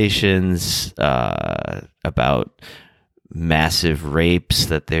accusations about massive rapes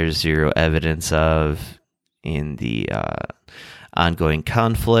that there's zero evidence of in the ongoing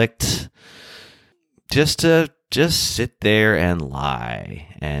conflict, just to sit there and lie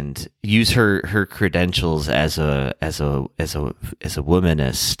and use her credentials as a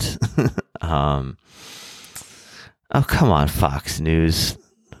womanist. Oh, come on, Fox News.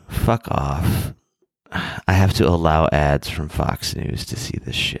 Fuck off. I have to allow ads from Fox News to see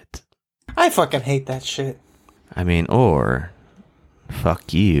this shit. I fucking hate that shit. I mean, or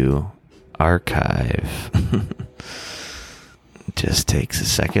fuck you, archive. Just takes a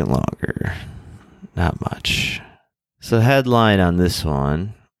second longer. Not much. So headline on this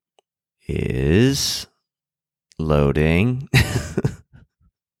one is loading.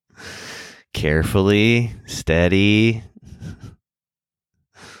 Carefully, steady,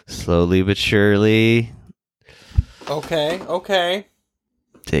 slowly but surely. Okay.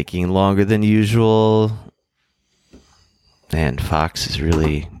 Taking longer than usual. And Fox is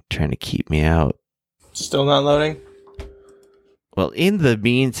really trying to keep me out. Still not loading? Well, in the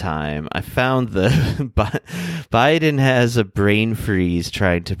meantime, I found Biden has a brain freeze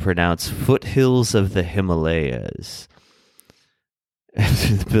trying to pronounce foothills of the Himalayas.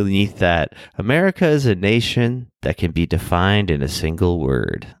 Beneath that, America is a nation that can be defined in a single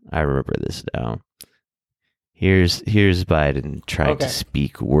word. I remember this now. Here's Biden trying to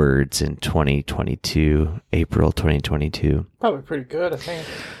speak words in 2022, April 2022. Probably pretty good, I think.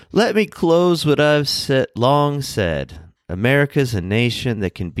 Let me close what I've long said. America's a nation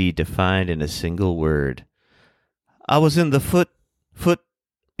that can be defined in a single word. I was in the foothills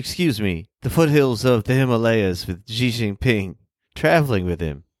of the Himalayas with Xi Jinping, traveling with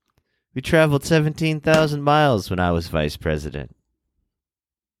him. We traveled 17,000 miles when I was vice president.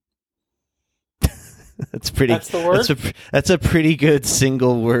 That's pretty. That's the word? That's a pretty good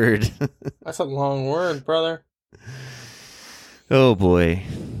single word. That's a long word, brother. Oh boy.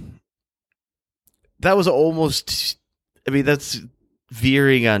 That was almost, I mean, that's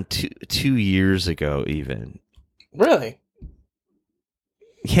veering on 2 years ago even. Really?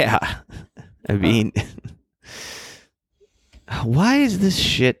 Yeah. I mean, why is this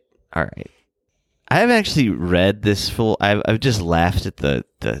shit? All right. I haven't actually read this full. I've just laughed at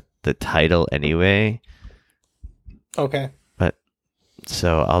the title anyway. Okay. But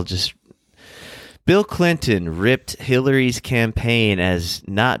so I'll just. Bill Clinton ripped Hillary's campaign as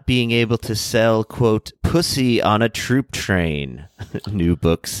not being able to sell, quote, pussy on a troop train, new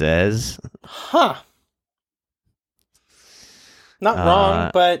book says. Huh. Not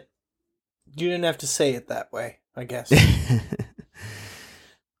wrong, but you didn't have to say it that way, I guess.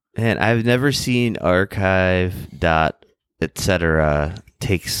 And I've never seen archive.etc.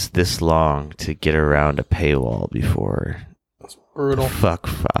 takes this long to get around a paywall before. That's brutal. Fuck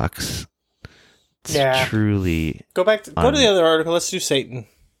Fox. It's yeah. Truly. Go to the other article. Let's do Satan.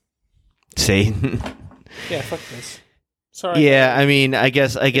 Satan. Yeah, fuck this. Sorry. Yeah, I mean, I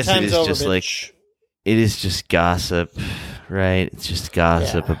guess it is just bitch. like it is just gossip, right? It's just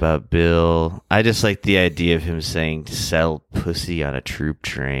gossip about Bill. I just like the idea of him saying to sell pussy on a troop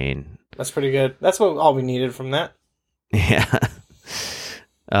train. That's pretty good. That's all we needed from that. Yeah.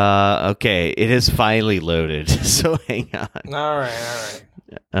 Okay, it is finally loaded, so hang on. All right.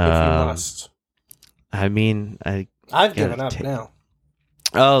 If you must. I mean, I've given up now.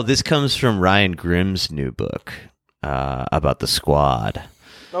 Oh, this comes from Ryan Grimm's new book about the Squad.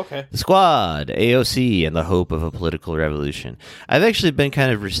 Okay. The Squad, AOC, and the Hope of a Political Revolution. I've actually been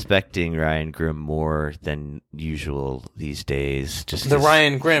kind of respecting Ryan Grimm more than usual these days. The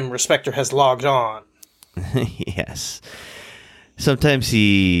Ryan Grimm respecter has logged on. Yes. Sometimes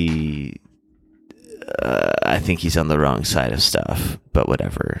I think he's on the wrong side of stuff, but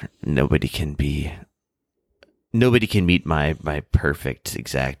whatever. Nobody can meet my perfect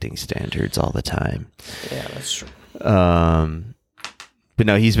exacting standards all the time. Yeah, that's true. But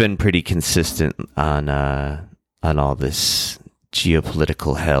no, he's been pretty consistent on all this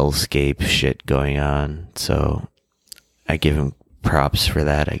geopolitical hellscape shit going on. So I give him props for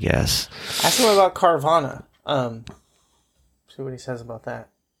that, I guess. Ask him about Carvana. See what he says about that.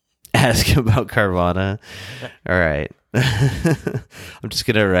 Ask him about Carvana. All right. I'm just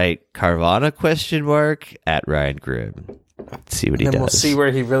going to write Carvana ? at Ryan Grimm. Let's see what he does. And we'll see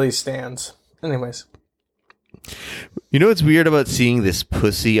where he really stands. Anyways. You know what's weird about seeing this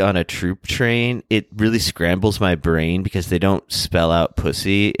pussy on a troop train? It really scrambles my brain because they don't spell out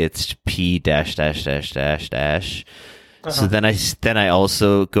pussy. It's P --. So then I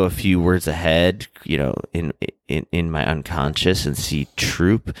also go a few words ahead, you know, in my unconscious and see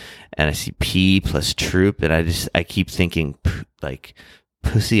troop, and I see P plus troop, and I keep thinking like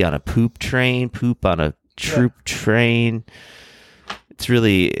pussy on a poop train, poop on a troop train.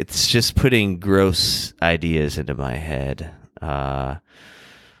 It's just putting gross ideas into my head. What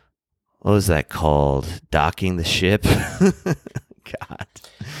was that called? Docking the ship? God.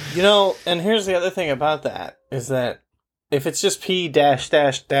 You know, and here's the other thing about that is that if it's just P --,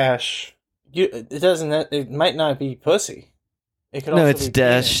 it might not be pussy. It could also it's be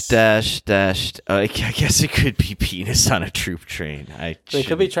dash penis. dash. I guess it could be penis on a troop train. They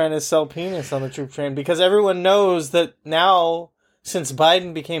could be trying to sell penis on the troop train because everyone knows that now, since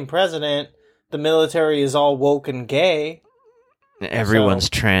Biden became president, the military is all woke and gay. Everyone's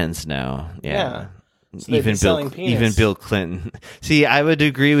trans now. Yeah. So even Bill Clinton. See, I would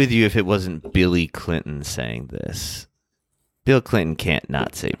agree with you if it wasn't Billy Clinton saying this. Bill Clinton can't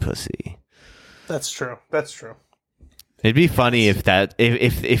not say pussy. That's true. It'd be funny if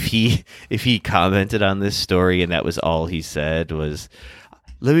he commented on this story and that was all he said was,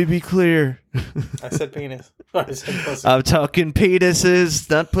 "Let me be clear. I said penis. I said pussy. I'm talking penises,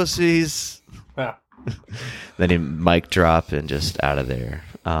 not pussies." Yeah. Then he mic drop and just out of there.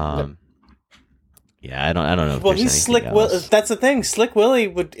 Yeah, I don't know. Well, he's Slick. That's the thing. Slick Willie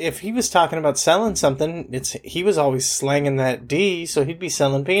would, if he was talking about selling something, he was always slanging that D, so he'd be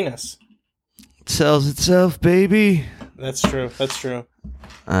selling penis. sells itself, baby. That's true. That's true.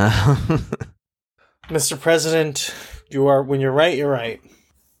 Uh, Mr. President, when you're right, you're right.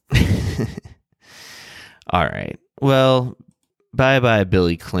 all right. Well, bye-bye,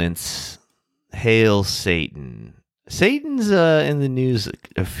 Billy Clints. Hail Satan. Satan's in the news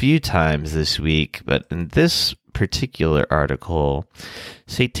a few times this week, but in this particular article,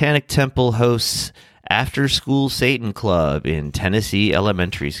 Satanic Temple hosts after-school Satan Club in Tennessee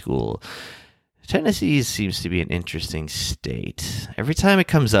Elementary School. Tennessee seems to be an interesting state. Every time it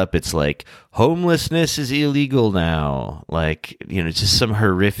comes up, it's like, homelessness is illegal now. Like, just some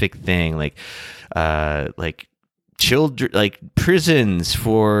horrific thing. Like children, like prisons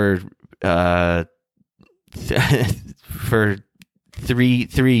for for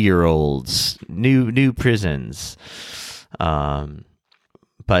 3-year-olds, new prisons.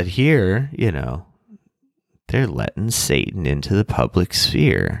 But here, they're letting Satan into the public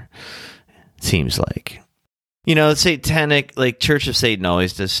sphere. Seems like, satanic, like Church of Satan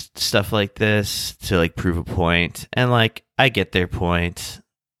always does stuff like this to like prove a point, and like I get their point.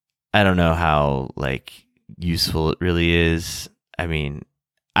 I don't know how like useful it really is. I mean,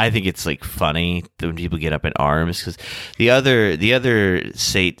 I think it's like funny when people get up in arms, because the other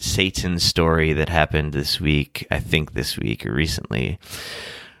Satan story that happened this week or recently,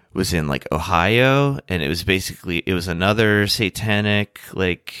 was in like Ohio, and it was another satanic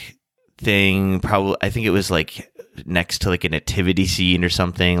like thing. Probably, I think it was like next to like a nativity scene or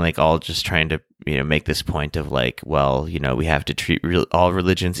something, like all just trying to make this point of like, well, we have to treat all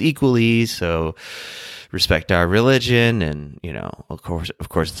religions equally, so respect our religion. And of course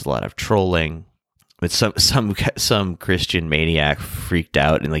it's a lot of trolling, but some Christian maniac freaked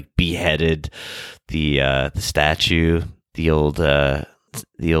out and like beheaded the statue, the old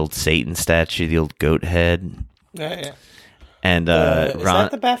Satan statue, the old goat head. Yeah. And is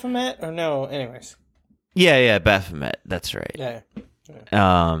that the Baphomet or no? Anyways. Yeah, Baphomet. That's right. Yeah.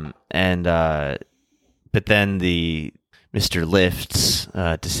 But then the Mr. Lifts,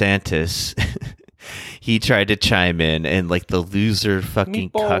 DeSantis, he tried to chime in, and like the loser fucking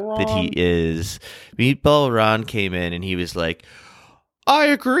cuck that he is, Meatball Ron came in and he was like, I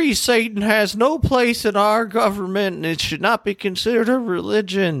agree, Satan has no place in our government and it should not be considered a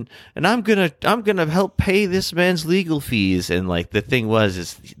religion, and I'm gonna help pay this man's legal fees. And like the thing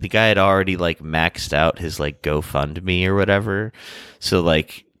is the guy had already like maxed out his like GoFundMe or whatever, so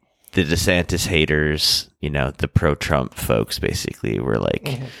like the DeSantis haters, the pro-Trump folks basically were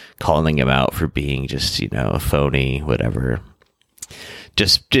like calling him out for being just a phony, whatever.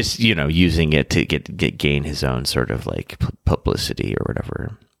 Just using it to gain his own sort of like publicity or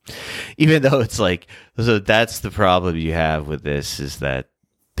whatever. Even though it's like, so that's the problem you have with this, is that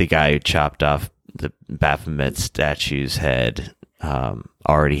the guy who chopped off the Baphomet statue's head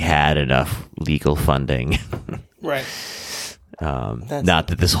already had enough legal funding. Right. Not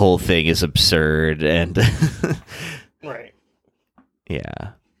that this whole thing is absurd and right.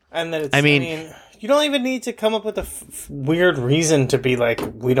 Yeah. And that I mean, you don't even need to come up with a weird reason to be like,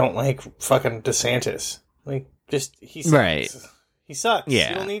 we don't like fucking DeSantis. Like, just he sucks. Right. He sucks. Yeah.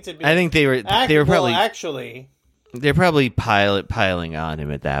 You don't need to be. I think they were probably they're probably piling on him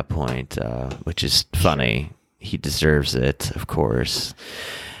at that point, which is funny. Sure. He deserves it, of course.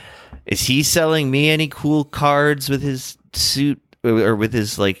 Is he selling me any cool cards with his suit or with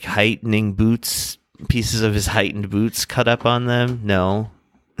his like heightening boots, pieces of his heightened boots cut up on them? No.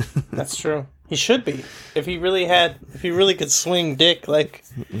 That's true. He should be. If he really could swing dick like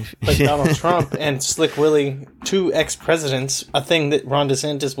Donald Trump and Slick Willie, two ex-presidents, a thing that Ron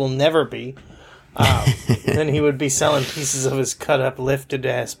DeSantis will never be, then he would be selling pieces of his cut up lifted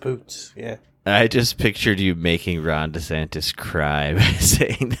ass boots. Yeah. I just pictured you making Ron DeSantis cry by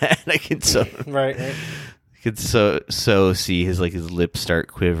saying that. I can right. I could so see his lips start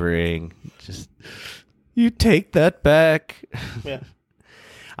quivering. Just, you take that back. Yeah.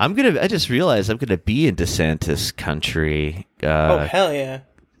 I just realized I'm gonna be in DeSantis country. Oh hell yeah!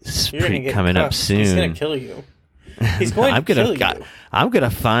 You're gonna get coming up soon. He's gonna kill you. He's going to kill you. I'm gonna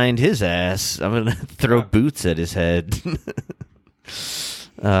find his ass. I'm gonna throw boots at his head.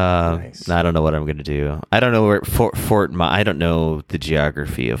 Nice. I don't know what I'm gonna do. I don't know where I don't know the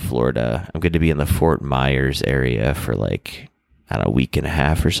geography of Florida. I'm going to be in the Fort Myers area for a week and a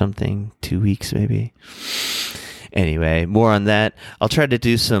half or something. 2 weeks maybe. Anyway, more on that. I'll try to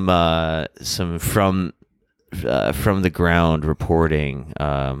do some from the ground reporting.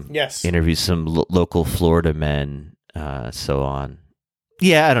 Yes. Interview some local Florida men, so on.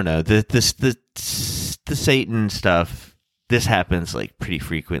 Yeah, I don't know. The Satan stuff. This happens pretty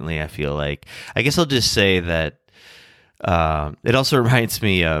frequently. I feel like. I guess I'll just say that it also reminds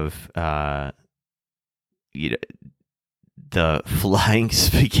me of you know, the flying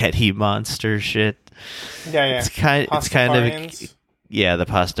spaghetti monster shit. Yeah, yeah. It's kind of the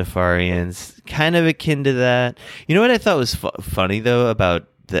Pastafarians, kind of akin to that. You know what I thought was funny though about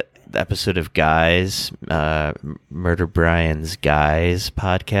the episode of Guys, Murder Brian's Guys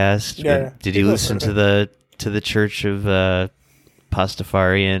podcast? Yeah. Did you listen to the Church of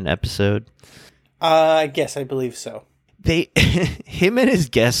Pastafarian episode? Yes, I believe so. Him and his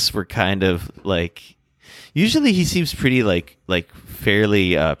guests were kind of like. Usually he seems pretty like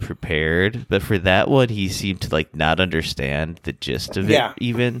fairly prepared, but for that one he seemed to like not understand the gist of it.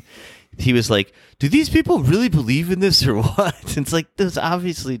 Even he was like, "Do these people really believe in this or what?" And it's like there's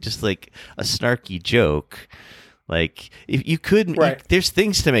obviously just like a snarky joke. Like if you couldn't, right. There's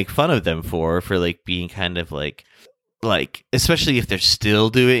things to make fun of them for like being kind of like especially if they're still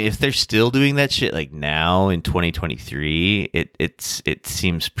doing that shit like now in 2023, it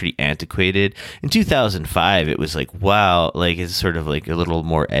seems pretty antiquated. In 2005 it was like, wow, like it's sort of like a little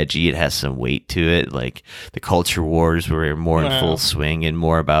more edgy, it has some weight to it, like the culture wars were more in full swing and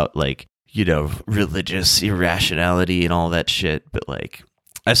more about like, you know, religious irrationality and all that shit. But like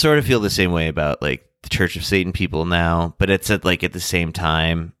I sort of feel the same way about like the Church of Satan people now, but it's at the same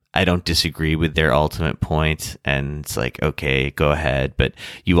time I don't disagree with their ultimate point, and it's like, okay, go ahead, but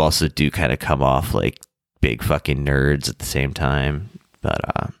you also do kind of come off like big fucking nerds at the same time. But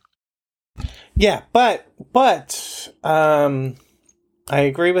yeah, but I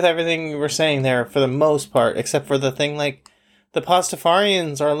agree with everything you were saying there for the most part, except for the thing like the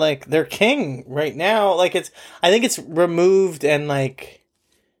Pastafarians are like they're king right now. Like I think it's removed and like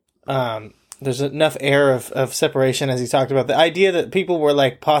there's enough air of separation, as he talked about. The idea that people were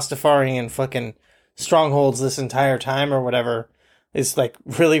like Pastafarian fucking strongholds this entire time or whatever is like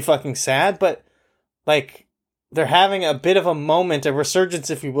really fucking sad. But like they're having a bit of a moment, a resurgence,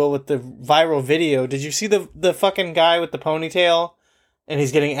 if you will, with the viral video. Did you see the fucking guy with the ponytail? And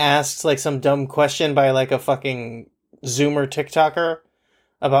he's getting asked like some dumb question by like a fucking Zoomer TikToker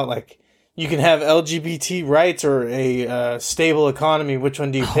about like, you can have LGBT rights or a stable economy. Which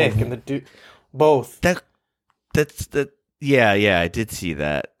one do you pick? And both. Yeah, I did see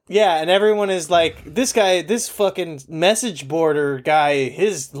that. Yeah, and everyone is like, this guy, this fucking message boarder guy,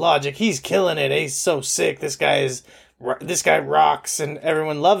 his logic, he's killing it. He's so sick. This guy rocks, and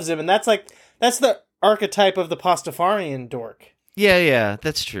everyone loves him. And that's the archetype of the Pastafarian dork. Yeah,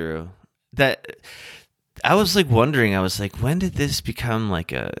 that's true. That I was like wondering, I was like, when did this become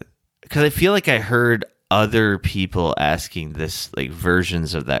like a? Because I feel like I heard other people asking this like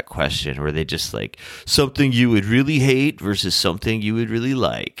versions of that question where they just like something you would really hate versus something you would really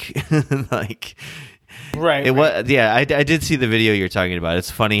like. Like right. I did see the video you're talking about.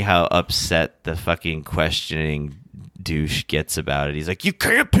 It's funny how upset the fucking questioning douche gets about it. He's like, you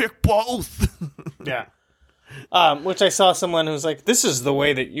can't pick both. Yeah. Which I saw someone who's like, this is the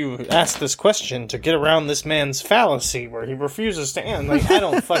way that you ask this question to get around this man's fallacy where he refuses to answer. Like, I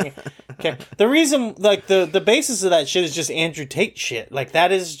don't fucking care. The reason, like, the basis of that shit is just Andrew Tate shit. Like,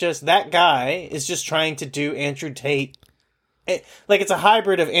 that guy is just trying to do Andrew Tate. Like, it's a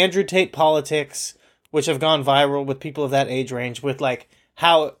hybrid of Andrew Tate politics, which have gone viral with people of that age range, with, like,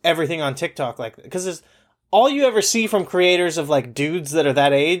 how everything on TikTok, like, because there's all you ever see from creators of like dudes that are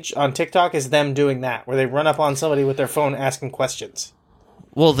that age on TikTok is them doing that, where they run up on somebody with their phone asking questions.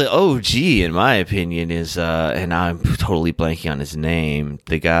 Well, the OG, in my opinion, is, and I'm totally blanking on his name,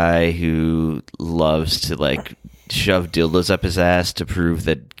 the guy who loves to like shove dildos up his ass to prove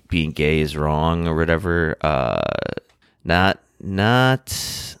that being gay is wrong or whatever. Not.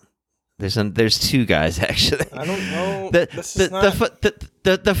 There's two guys actually. I don't know.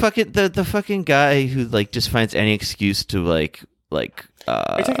 The fucking guy who like just finds any excuse to like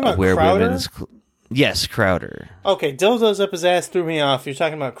Are you talking about wear Crowder? women's yes, Crowder. Okay, dildos up his ass threw me off. You're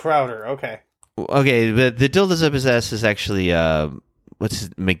talking about Crowder. Okay, but the dildos up his ass is actually what's his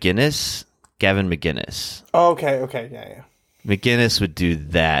McGinnis? Gavin McGinnis. Oh, okay, yeah. McGinnis would do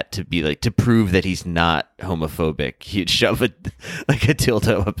that to be like to prove that he's not homophobic. He'd shove a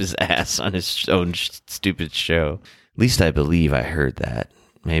dildo up his ass on his own stupid show. At least I believe I heard that.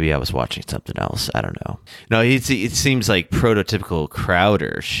 Maybe I was watching something else. I don't know. No, it seems like prototypical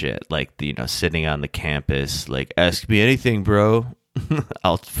Crowder shit. Like sitting on the campus, like ask me anything, bro.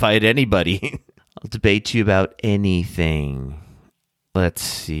 I'll fight anybody. I'll debate you about anything. Let's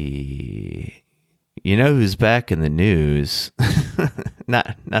see. You know who's back in the news?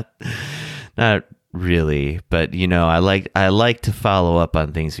 not really, but I like to follow up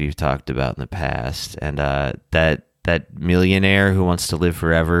on things we've talked about in the past, and that millionaire who wants to live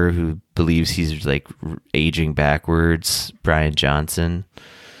forever, who believes he's like aging backwards, Brian Johnson.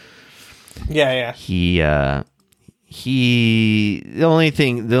 Yeah. The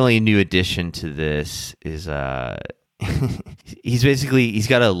only new addition to this is he's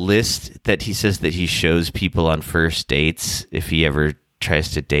got a list that he says that he shows people on first dates if he ever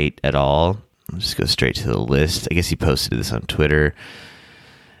tries to date at all. I'll just go straight to the list. I guess he posted this on Twitter.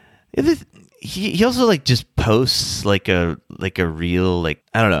 He also like just posts like a real, like,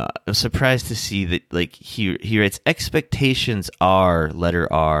 I don't know. I'm surprised to see that like he writes expectations are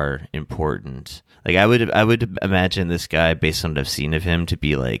letter R important. Like I would imagine this guy, based on what I've seen of him, to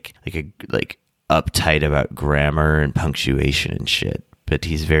be like uptight about grammar and punctuation and shit. But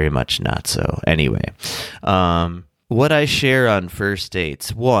he's very much not so. Anyway, what I share on first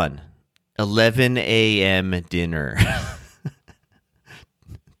dates: 1, 11 a.m. dinner.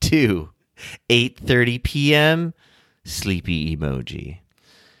 2, 8:30 p.m. sleepy emoji.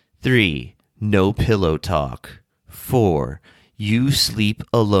 3, no pillow talk. 4, you sleep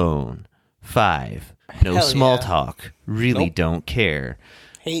alone. 5, no Hell small yeah. talk. Really Nope. don't care.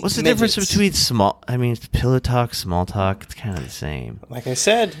 Hate What's the midgets. difference between pillow talk, small talk? It's kind of the same. Like I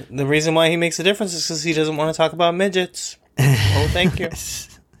said, the reason why he makes a difference is because he doesn't want to talk about midgets. Oh, thank you.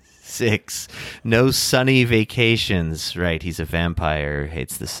 6, no sunny vacations. Right, he's a vampire,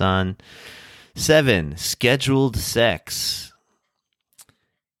 hates the sun. 7, scheduled sex.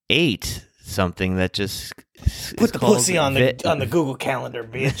 8, something that just Put the pussy on the Google Calendar,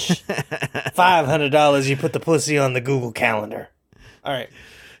 bitch. $500. You put the pussy on the Google Calendar. All right.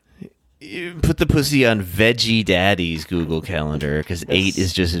 You put the pussy on Veggie Daddy's Google Calendar, because 8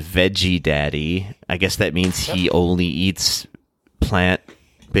 is just Veggie Daddy. I guess that means he only eats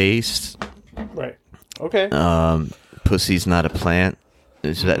plant-based. Right. Okay. Pussy's not a plant.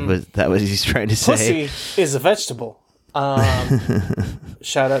 Is that what he's trying to say? Pussy is a vegetable.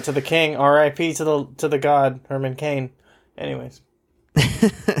 Shout out to the king. R.I.P. to the god Herman Cain. Anyways.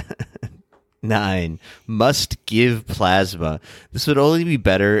 9, must give plasma. This would only be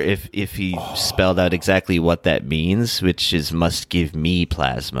better if he spelled out exactly what that means, which is must give me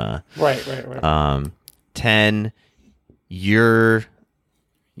plasma. Right. 10, you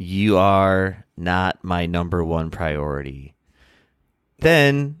are not my number one priority.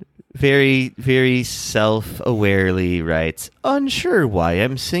 Then, very, very self-awarely writes, unsure why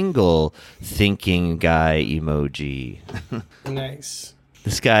I'm single, thinking guy emoji. Nice.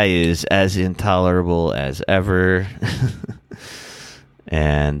 This guy is as intolerable as ever.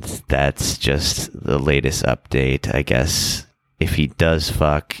 And that's just the latest update, I guess. If he does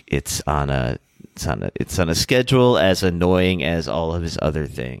fuck, it's on a schedule as annoying as all of his other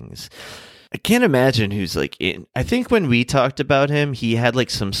things. I can't imagine who's like in. I think when we talked about him, he had like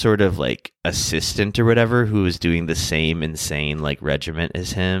some sort of like assistant or whatever who was doing the same insane like regiment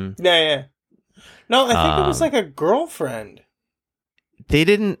as him. Yeah. No, I think it was like a girlfriend. They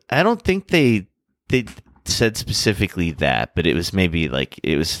didn't. I don't think they said specifically that, but it was maybe like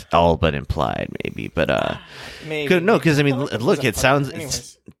it was all but implied, maybe. But Maybe. no, because I mean, It look, was it a sounds fuck.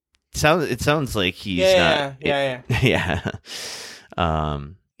 Anyways. it sounds like he's Yeah.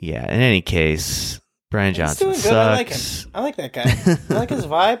 Yeah. In any case, Brian Johnson He's doing good. sucks. I like that guy. I like his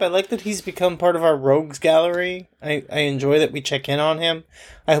vibe. I like that he's become part of our rogues gallery. I enjoy that we check in on him.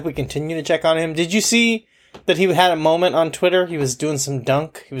 I hope we continue to check on him. Did you see that he had a moment on Twitter? He was doing some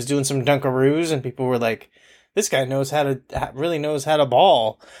dunk. He was doing some dunkaroos, and people were like, "This guy really knows how to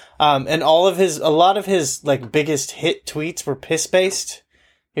ball." And a lot of his like biggest hit tweets were piss based.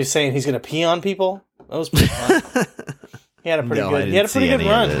 He was saying he's gonna pee on people. That was pretty fun. He had a pretty good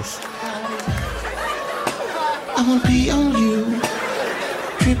run. I wanna pee on you.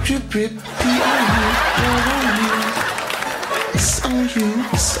 Drip, drip, drip. Pee on you. Drip on you. It's on you.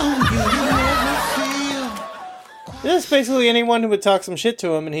 It's on you. You never feel. It's basically anyone who would talk some shit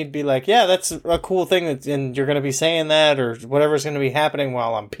to him, and he'd be like, "Yeah, that's a cool thing, and you're gonna be saying that, or whatever's gonna be happening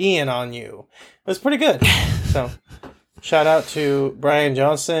while I'm peeing on you." It was pretty good. So, shout out to Brian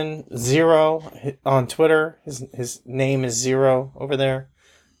Johnson, Zero on Twitter. His name is Zero over there.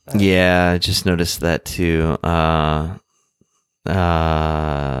 Yeah, I just noticed that too.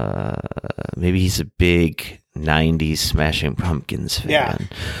 Maybe he's a big 90s Smashing Pumpkins fan.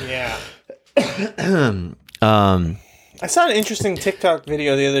 Yeah. I saw an interesting TikTok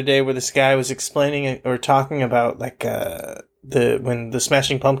video the other day where this guy was explaining or talking about like when the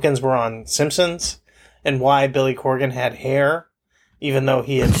Smashing Pumpkins were on Simpsons and why Billy Corgan had hair, even though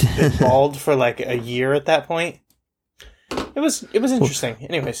he had been bald for like a year at that point. It was interesting.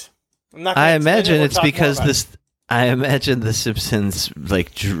 Anyways, I'm not. I imagine it's because I imagine the Simpsons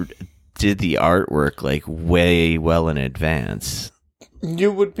like did the artwork like way well in advance.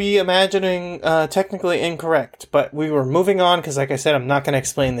 You would be imagining technically incorrect, but we were moving on because, like I said, I'm not going to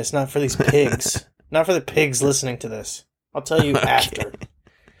explain this. Not for these pigs. Not for the pigs listening to this. I'll tell you after.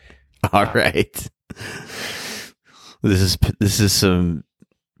 All right. This is some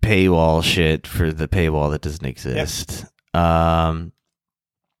paywall shit for the paywall that doesn't exist. Yep.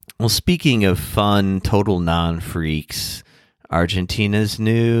 Well, speaking of fun, total non-freaks, Argentina's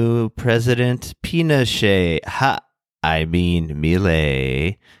new president, Pinochet.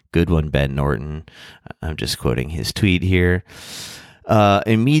 Milei. Good one, Ben Norton. I'm just quoting his tweet here.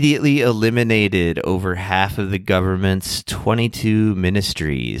 Immediately eliminated over half of the government's 22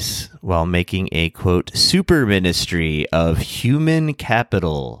 ministries while making a, quote, super ministry of human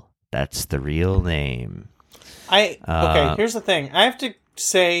capital. That's the real name. Okay, here's the thing. I have to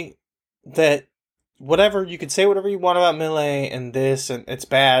say that you could say whatever you want about Milei and this, and it's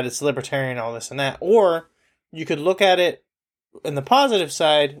bad, it's libertarian, all this and that, or you could look at it in the positive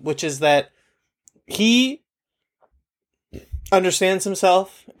side, which is that he understands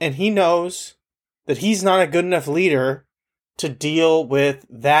himself and he knows that he's not a good enough leader to deal with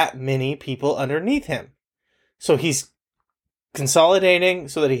that many people underneath him. So he's consolidating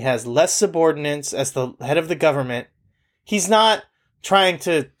so that he has less subordinates as the head of the government. He's not trying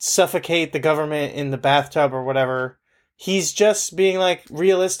to suffocate the government in the bathtub or whatever. He's just being like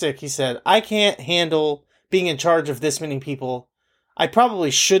realistic. He said, I can't handle being in charge of this many people. I probably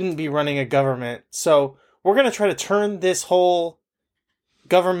shouldn't be running a government. So we're going to try to turn this whole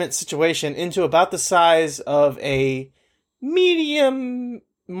government situation into about the size of a medium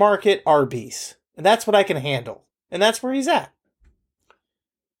market Arby's. And that's what I can handle. And that's where he's at.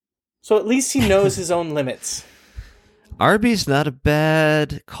 So at least he knows his own limits. Arby's not a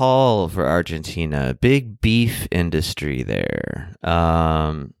bad call for Argentina. Big beef industry there.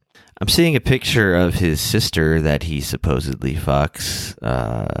 I'm seeing a picture of his sister that he supposedly fucks.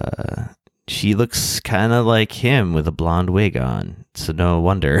 She looks kind of like him with a blonde wig on. So no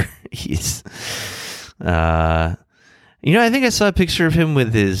wonder he's... I think I saw a picture of him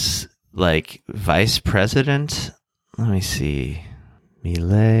with his, vice president. Let me see.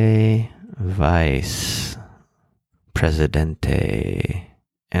 Milei Vice Presidente.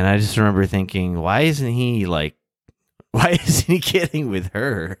 And I just remember thinking, why isn't he getting with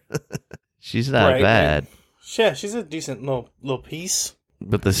her? She's not bad. Yeah, she's a decent little piece.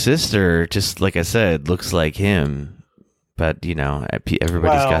 But the sister, just like I said, looks like him. But,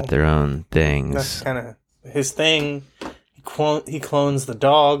 everybody's got their own things. That's kind of his thing. He clones the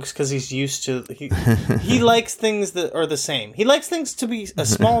dogs because he's used to... He likes things that are the same. He likes things to be a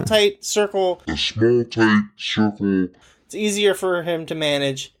small, tight circle. It's easier for him to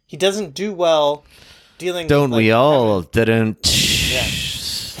manage. He doesn't do well dealing Don't with... we all?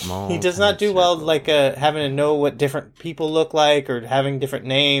 He does not do well, having to know what different people look like or having different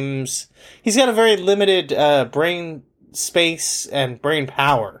names. He's got a very limited brain space and brain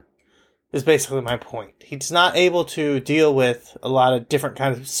power, is basically my point. He's not able to deal with a lot of different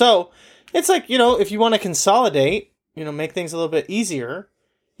kinds of... So, it's like, if you want to consolidate, make things a little bit easier,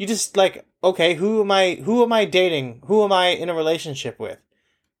 you just, okay, who am I dating? Who am I in a relationship with?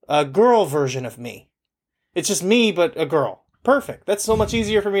 A girl version of me. It's just me, but a girl. Perfect. That's so much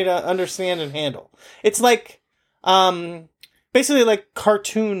easier for me to understand and handle. It's basically like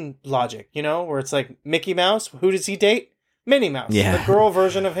cartoon logic, where it's like Mickey Mouse. Who does he date? Minnie Mouse. Yeah. The girl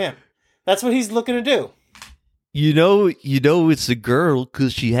version of him. That's what he's looking to do. It's a girl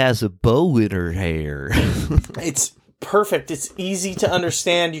because she has a bow in her hair. It's perfect. It's easy to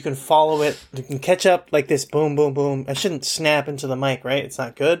understand. You can follow it. You can catch up like this. Boom, boom, boom. I shouldn't snap into the mic, right? It's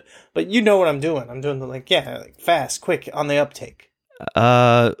not good. But you know what I'm doing. I'm doing fast, quick, on the uptake.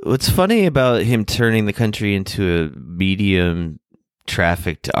 What's funny about him turning the country into a medium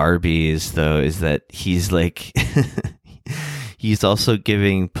trafficked Arby's, though, is that he's he's also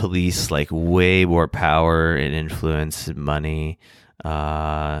giving police way more power and influence and money.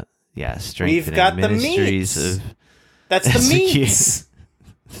 Strengthening We've got ministries the meats. of... That's the meats.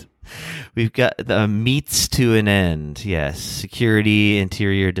 We've got the meats to an end. Yes. Security,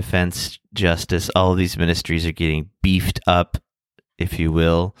 interior, defense, justice. All of these ministries are getting beefed up, if you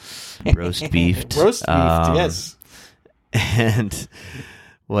will. Roast beefed. Yes. And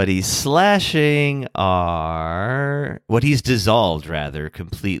what he's slashing what he's dissolved, rather,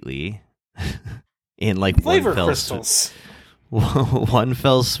 completely in flavor crystals. One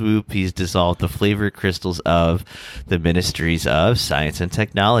fell swoop, he's dissolved the flavor crystals of the ministries of science and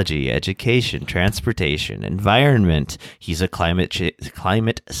technology, education, transportation, environment. He's a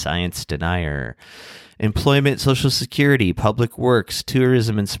climate science denier. employment, social security, public works,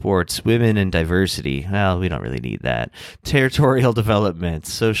 tourism and sports, women and diversity. Well, we don't really need that. Territorial development,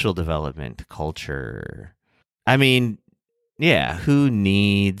 social development, culture. I mean, yeah, who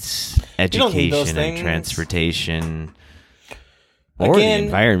needs don't need those education and things. transportation or Again- the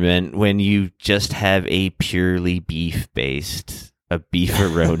environment when you just have a purely beef-based, a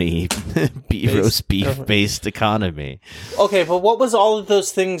beefaroni, roast beef-based economy? Okay, but what was all of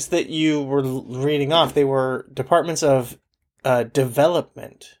those things that you were reading off? They were departments of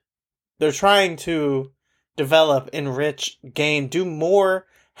development. They're trying to develop, enrich, gain, do more,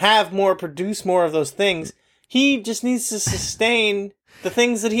 have more, produce more of those things. He just needs to sustain the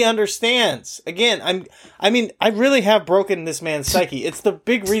things that he understands. Again, I really have broken this man's psyche. It's the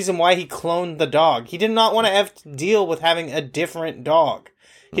big reason why he cloned the dog. He did not want to have to deal with having a different dog.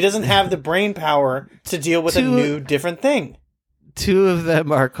 He doesn't have the brain power to deal with a new, different thing. 2 of them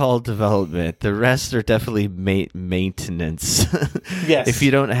are called development. The rest are definitely maintenance. Yes. If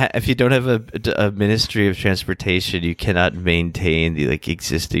you don't have a Ministry of Transportation, you cannot maintain the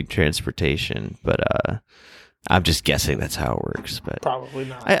existing transportation. But I'm just guessing that's how it works. But Probably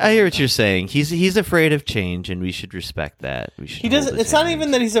not. I hear what you're saying. He's afraid of change, and we should respect that. We should. He doesn't. It's not even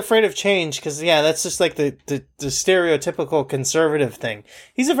that he's afraid of change, because that's just like the stereotypical conservative thing.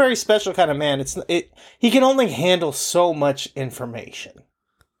 He's a very special kind of man. He can only handle so much information.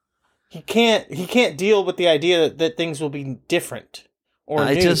 He can't deal with the idea that things will be different or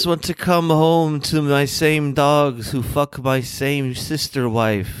I new. just want to come home to my same dogs who fuck my same sister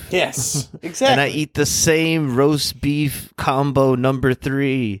wife. Yes, exactly. And I eat the same roast beef combo number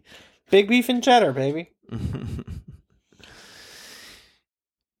 3. Big beef and cheddar, baby.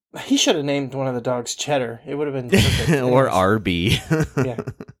 He should have named one of the dogs Cheddar. It would have been perfect. Or Arby. Yeah.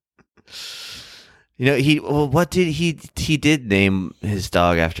 What did he did name his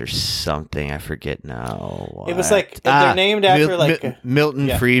dog after something. I forget now. It was like they're named after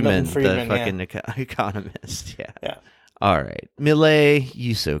Milton Friedman, Milton Friedman, the fucking economist. Yeah. Yeah. All right, Millet,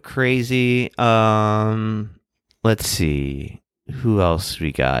 you so crazy. Let's see who else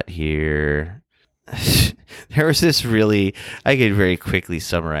we got here. There was this I could very quickly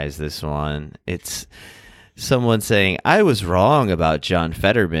summarize this one. It's someone saying, I was wrong about John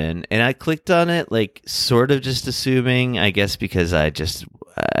Fetterman, and I clicked on it, sort of just assuming, I guess because I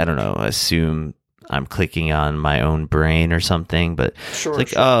don't know, assume I'm clicking on my own brain or something, but Sure,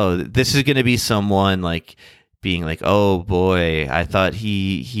 it's oh, this is going to be someone being oh boy, I thought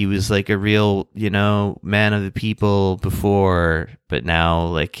he was a real, man of the people before, but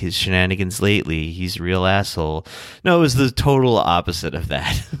now his shenanigans lately, he's a real asshole. No, it was the total opposite of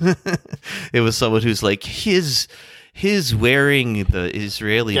that. It was someone who's his wearing the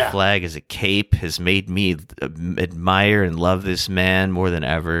Israeli flag as a cape has made me admire and love this man more than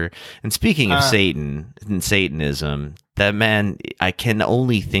ever. And speaking of Satan and Satanism, that man, I can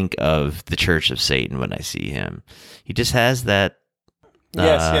only think of the Church of Satan when I see him. He just has that.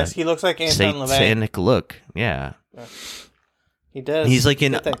 Yes, he looks like Anton LaVey. Satanic look. Yeah, he does. He's the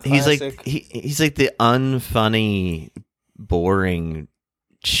unfunny, boring,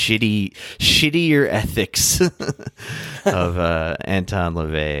 shittier ethics of Anton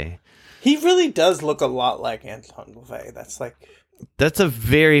LaVey. He really does look a lot like Anton LaVey. That's the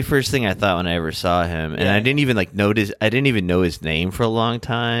very first thing I thought when I ever saw him, and I didn't even notice. I didn't even know his name for a long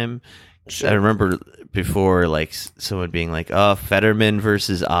time. Sure. I remember before, someone being "Oh, Fetterman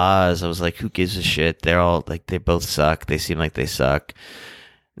versus Oz." I was like, "Who gives a shit?" They're all they both suck. They seem like they suck.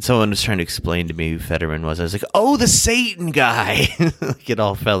 And someone was trying to explain to me who Fetterman was. I was like, "Oh, the Satan guy!" It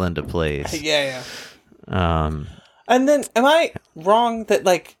all fell into place. Yeah. And then, am I wrong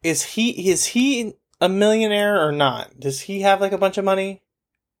that is he a millionaire or not? Does he have a bunch of money?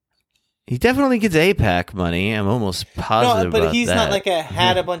 He definitely gets AIPAC money. I'm almost positive. No, but about he's that. not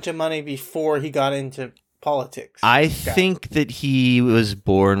had a bunch of money before he got into politics. I think that he was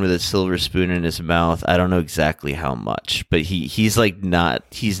born with a silver spoon in his mouth. I don't know exactly how much, but he's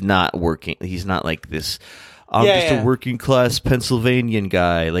not working. He's not this. I'm just a working class Pennsylvanian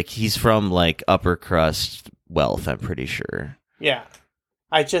guy. He's from upper crust wealth. I'm pretty sure. Yeah.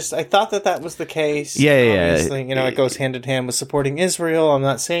 I thought that was the case. Yeah. Obviously, it goes hand in hand with supporting Israel. I'm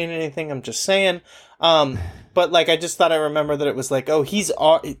not saying anything. I'm just saying. But I just thought I remember that it was he's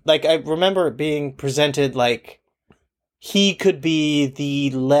I remember it being presented he could be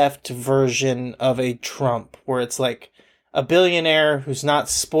the left version of a Trump, where it's a billionaire who's not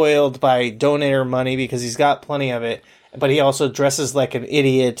spoiled by donor money because he's got plenty of it, but he also dresses like an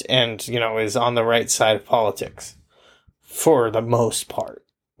idiot and is on the right side of politics. For the most part,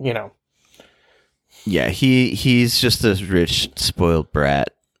 Yeah, he's just a rich, spoiled brat,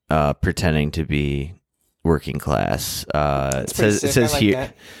 pretending to be working class. It's pretty sick. I like here.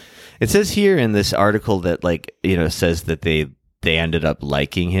 that. It says here in this article that, like, you know, says that they ended up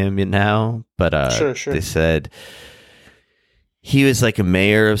liking him now, but Sure. they said he was like a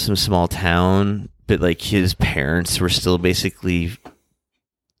mayor of some small town, but like his parents were still basically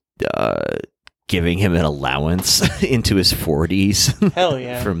giving him an allowance into his 40s. Hell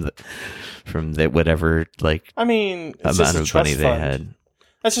yeah. from the whatever, like, I mean, it's amount just a of trust money they fund. had.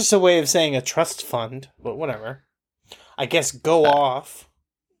 That's just a way of saying a trust fund, but whatever. I guess go off.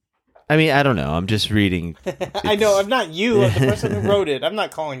 I mean, I don't know. I'm just reading. I know, I'm not you. I'm the person who wrote it. I'm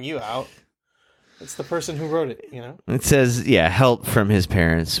not calling you out. It's the person who wrote it, you know? It says, yeah, help from his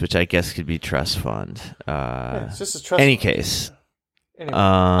parents, which I guess could be trust fund. Yeah, it's just a trust Any fund. case.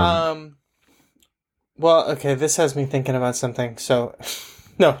 Anyway, well, okay, this has me thinking about something, so...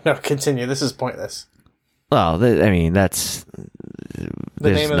 No, continue. This is pointless. Well, I mean, that's...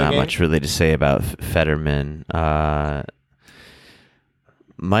 There's name of the not game? much really to say about Fetterman.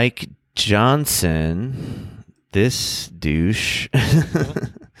 Mike Johnson, this douche...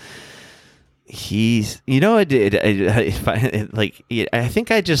 He's, you know, I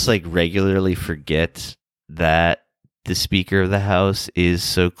think I just like regularly forget that the Speaker of the House is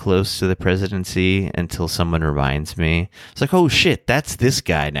so close to the presidency until someone reminds me. It's like, oh shit, that's this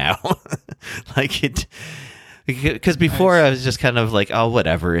guy now. Like it, because before I was just kind of like, oh,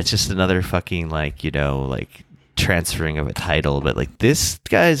 whatever. It's just another fucking, like, you know, like transferring of a title. But like, this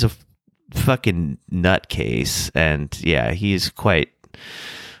guy's a fucking nutcase, and yeah, he's quite.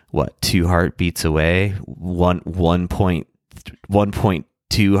 What, 2 heartbeats away?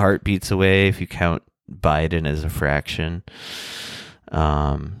 1.2 heartbeats away if you count Biden as a fraction.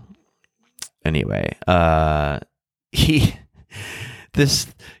 Anyway, here's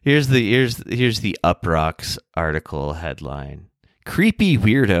the Uprocks article headline. Creepy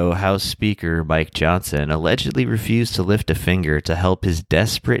weirdo House Speaker Mike Johnson allegedly refused to lift a finger to help his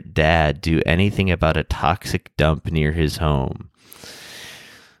desperate dad do anything about a toxic dump near his home.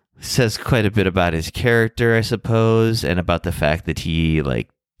 Says quite a bit about his character, I suppose, and about the fact that he, like,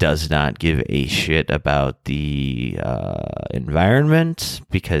 does not give a shit about the environment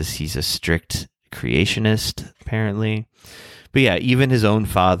because he's a strict creationist, apparently. But yeah, even his own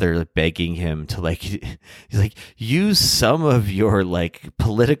father begging him to, like, he's like, use some of your, like,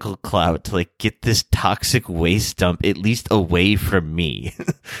 political clout to, like, get this toxic waste dump at least away from me.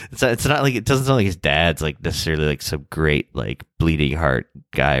 It's not like, it doesn't sound like his dad's, like, necessarily, like, some great, like, bleeding heart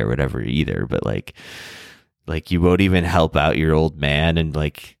guy or whatever either, but, like you won't even help out your old man and,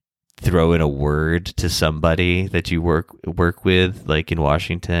 like, throw in a word to somebody that you work with, like, in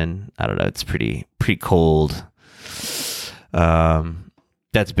Washington. I don't know, it's pretty cold.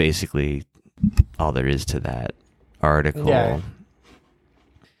 That's basically all there is to that article.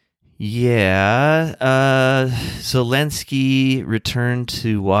 Yeah. Zelensky returned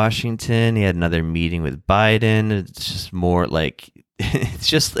to Washington. He had another meeting with Biden. It's just more like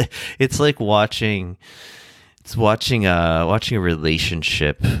it's like watching a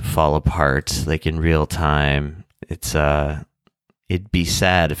relationship fall apart, like, in real time. It's it'd be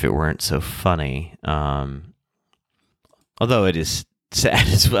sad if it weren't so funny. Although it is sad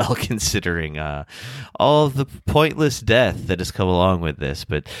as well, considering all of the pointless death that has come along with this.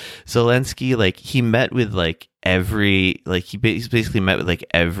 But Zelensky, like, he met with, like, he basically met with, like,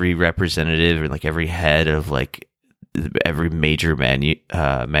 every representative and, like, every head of, like, every major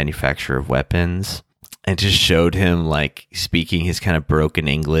manufacturer of weapons, and just showed him, like, speaking his kind of broken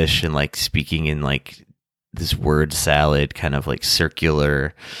English and, like, speaking in, like, this word salad kind of, like,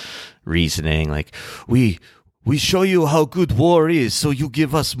 circular reasoning, like, we show you how good war is, so you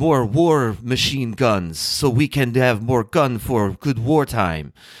give us more war machine guns, so we can have more gun for good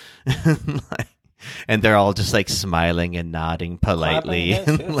wartime. And they're all just, like, smiling and nodding politely.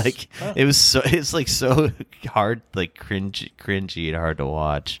 Yes. Like, Huh. it's like so hard, like, cringy and hard to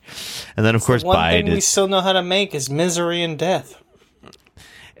watch. And then, of course, One Biden. thing we still know how to make is misery and death.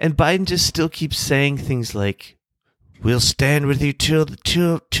 And Biden just still keeps saying things like, we'll stand with you till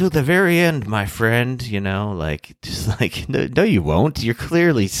the very end, my friend. You know, like, just like, no, you won't. You're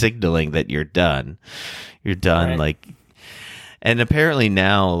clearly signaling that you're done. You're done. Right. Like, and apparently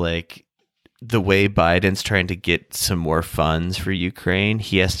now, like, the way Biden's trying to get some more funds for Ukraine,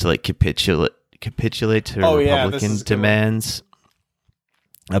 he has to, like, capitulate to Republican demands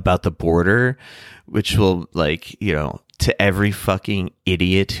about the border, which will, like, you know, to every fucking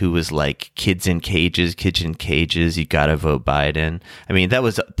idiot who was like, kids in cages, you gotta vote Biden. I mean,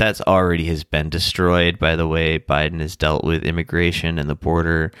 that's already has been destroyed by the way Biden has dealt with immigration and the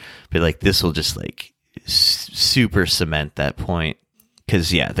border. But, like, this will just, like, super cement that point.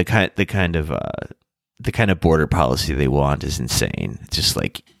 Cause yeah, the kind of the kind of border policy they want is insane. It's just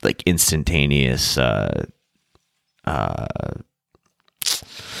like instantaneous.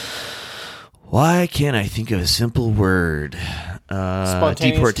 Why can't I think of a simple word?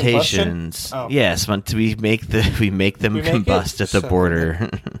 Spontaneous Deportations. combustion? Oh. Yes, we make them combust at the border.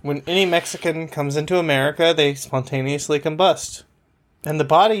 When any Mexican comes into America, they spontaneously combust. And the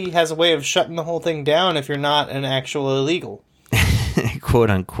body has a way of shutting the whole thing down if you're not an actual illegal. Quote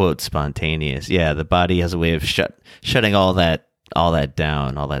unquote spontaneous. Yeah, the body has a way of shutting all that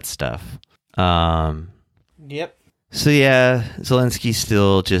down, all that stuff. Yep. So yeah, Zelensky's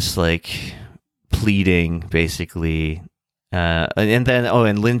still just like pleading, basically.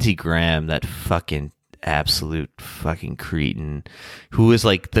 And Lindsey Graham, that fucking absolute fucking cretin, who was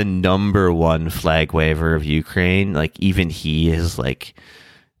like the number one flag waver of Ukraine. Like even he is like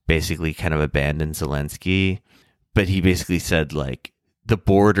basically kind of abandoned Zelensky, but he basically said like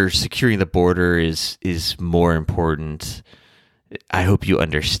securing the border is more important. I hope you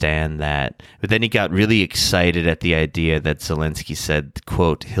understand that. But then he got really excited at the idea that Zelensky said,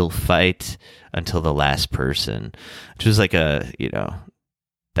 quote, he'll fight until the last person, which was like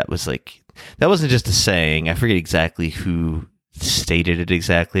that wasn't just a saying. I forget exactly who stated it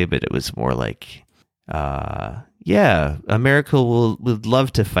exactly, but it was more like, yeah, America would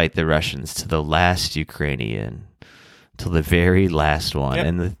love to fight the Russians to the last Ukrainian, till the very last one. Yep.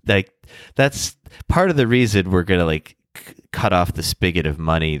 And that's part of the reason we're going to cut off the spigot of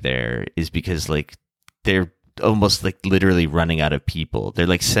money there, is because like they're almost like literally running out of people. They're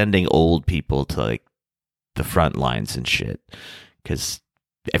like sending old people to like the front lines and shit because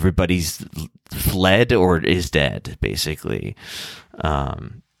everybody's fled or is dead, basically. I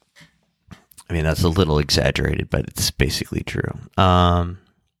mean, that's a little exaggerated, but it's basically true.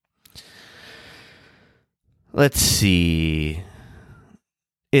 Let's see.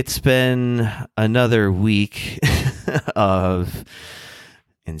 It's been another week of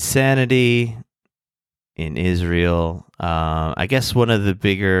insanity in Israel. I guess one of the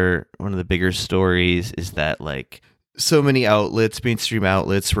bigger stories is that like so many mainstream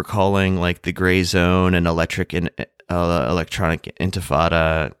outlets were calling like the gray zone and electronic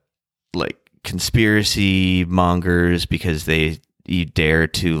intifada like conspiracy mongers because you dare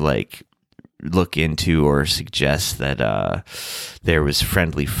to like look into or suggest that there was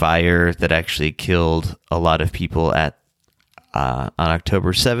friendly fire that actually killed a lot of people on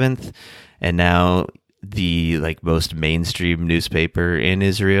October 7th. And now the like most mainstream newspaper in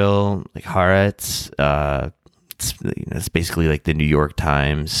Israel, like Haaretz, it's basically like the New York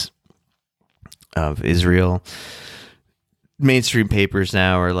Times of Israel. Mainstream papers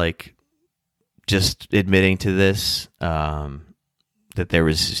now are like just admitting to this, that there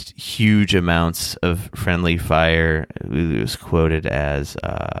was huge amounts of friendly fire. It was quoted as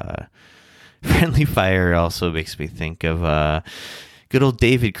friendly fire. Also makes me think of good old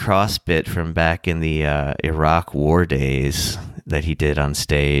David Cross bit from back in the Iraq War days that he did on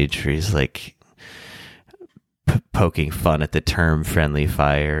stage, where he's like poking fun at the term friendly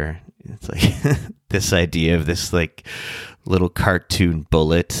fire. It's like this idea of this like little cartoon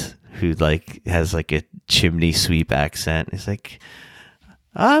bullet who like has like a chimney sweep accent. It's like,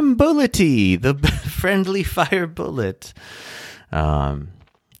 I'm Bullety, the friendly fire bullet. Yeah.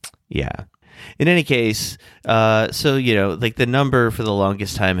 In any case, so, like the number for the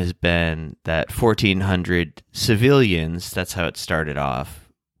longest time has been that 1,400 civilians, that's how it started off,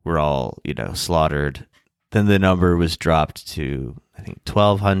 were all, slaughtered. Then the number was dropped to, I think,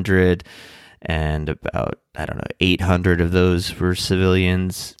 1,200, and about, 800 of those were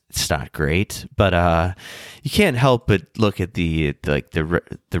civilians. It's not great, but you can't help but look at the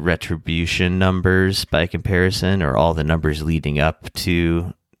retribution numbers by comparison, or all the numbers leading up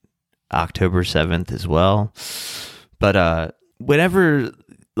to October 7th as well. But whenever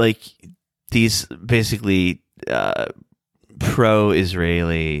like these basically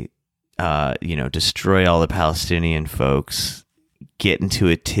pro-Israeli destroy all the Palestinian folks, get into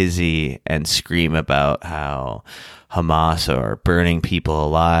a tizzy and scream about how Hamas are burning people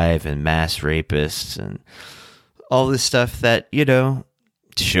alive and mass rapists and all this stuff, that,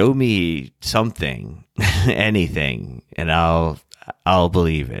 show me something, anything, and I'll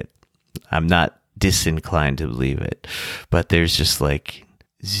believe it. I'm not disinclined to believe it, but there's just like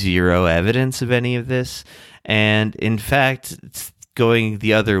zero evidence of any of this. And in fact, it's going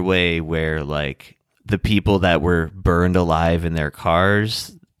the other way, where like the people that were burned alive in their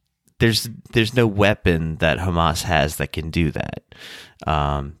cars, there's no weapon that Hamas has that can do that.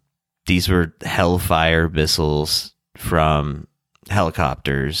 These were Hellfire missiles from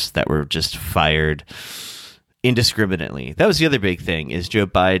helicopters that were just fired indiscriminately. That was the other big thing, is Joe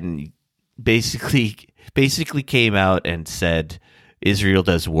Biden basically basically came out and said Israel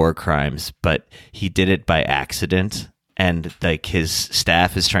does war crimes, but he did it by accident. And like his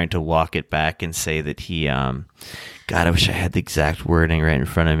staff is trying to walk it back and say that he, God, I wish I had the exact wording right in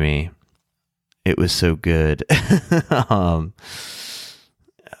front of me. It was so good.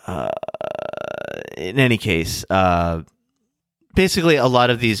 In any case, basically a lot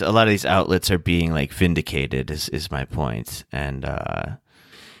of these outlets are being like vindicated is my point. And,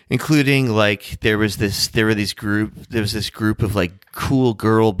 including like there was this group of like cool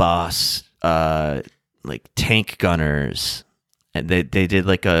girl boss, like tank gunners, and they did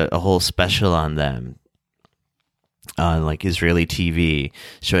like a whole special on them on like Israeli TV,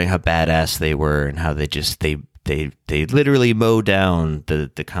 showing how badass they were and how they literally mow down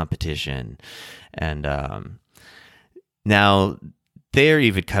the competition. And now they're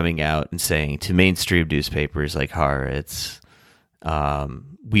even coming out and saying to mainstream newspapers like Haaretz,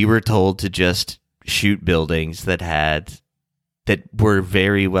 we were told to just shoot buildings that were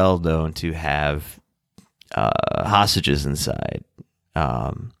very well known to have hostages inside.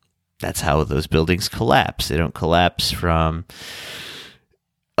 That's how those buildings collapse. They don't collapse from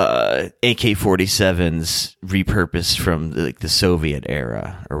AK-47s repurposed from the Soviet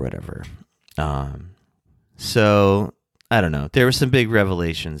era or whatever. So I don't know. There were some big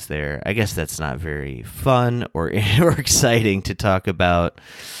revelations there. I guess that's not very fun or exciting to talk about,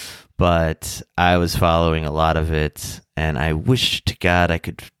 but I was following a lot of it, and I wish to God I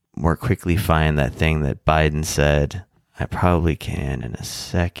could more quickly find that thing that Biden said. I probably can in a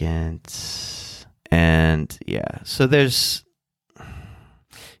second. And yeah, so there's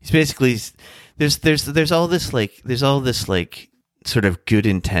all this sort of good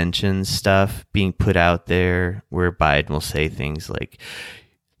intentions stuff being put out there where Biden will say things like,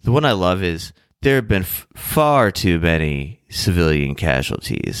 the one I love is, there have been far too many civilian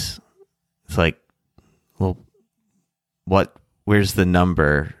casualties. It's like, well, where's the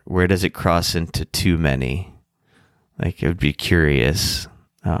number? Where does it cross into too many? Like, it would be curious.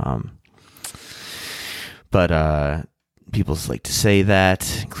 But people like to say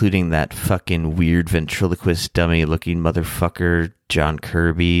that, including that fucking weird ventriloquist dummy looking motherfucker, John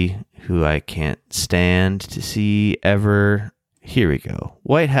Kirby, who I can't stand to see ever. Here we go.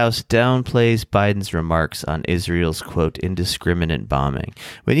 White House downplays Biden's remarks on Israel's, quote, indiscriminate bombing.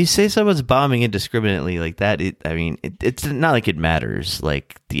 When you say someone's bombing indiscriminately like that, it's not like it matters.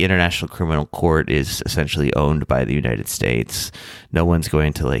 Like, the International Criminal Court is essentially owned by the United States. No one's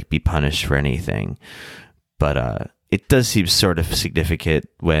going to, like, be punished for anything. But it does seem sort of significant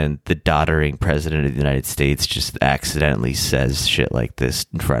when the doddering president of the United States just accidentally says shit like this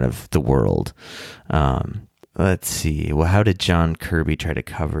in front of the world. Let's see. Well, how did John Kirby try to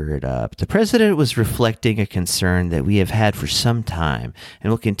cover it up? The president was reflecting a concern that we have had for some time and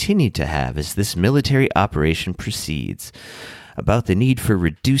will continue to have as this military operation proceeds, about the need for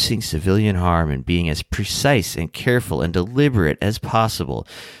reducing civilian harm and being as precise and careful and deliberate as possible.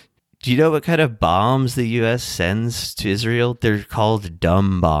 Do you know what kind of bombs the U.S. sends to Israel? They're called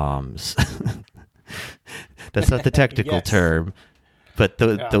dumb bombs. That's not the technical Yes. term. But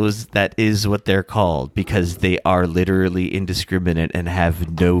that is what they're called, because they are literally indiscriminate and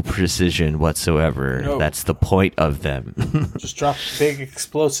have no precision whatsoever. No. That's the point of them. Just drop a big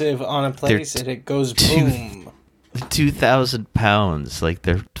explosive on a place and it goes boom. 2,000 pounds. Like,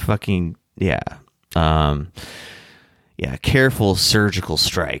 they're fucking, yeah. Careful surgical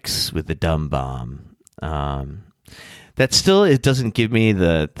strikes with the dumb bomb. That still, it doesn't give me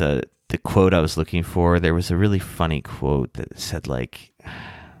the quote I was looking for. There was a really funny quote that said, like,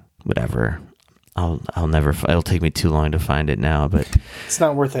 whatever. It'll take me too long to find it now, but It's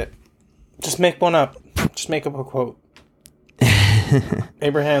not worth it. Just make one up. Just make up a quote.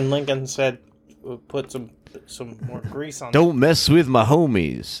 Abraham Lincoln said, put some more grease on don't mess with my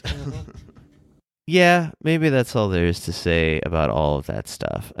homies. Yeah, maybe that's all there is to say about all of that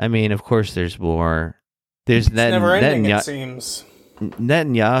stuff. I mean, of course, there's more. There's It's never ending, it seems.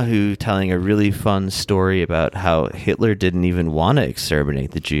 Netanyahu telling a really fun story about how Hitler didn't even want to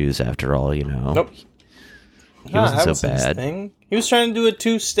exterminate the Jews after all, you know. Nope. He wasn't that so was his bad. thing. He was trying to do a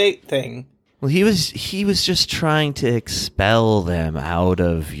two-state thing. Well, he was just trying to expel them out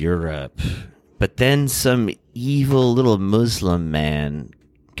of Europe. But then some evil little Muslim man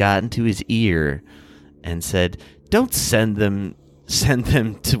got into his ear and said, "Don't send them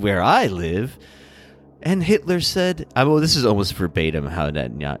to where I live." And Hitler said, this is almost verbatim how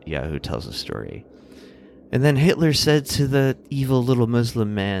Netanyahu tells the story. And then Hitler said to the evil little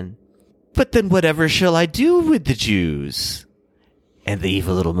Muslim man, "But then whatever shall I do with the Jews?" And the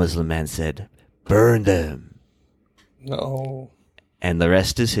evil little Muslim man said, "Burn them." No. And the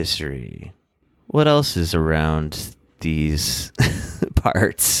rest is history. what else is around these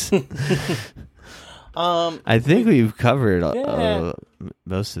parts? I think we've covered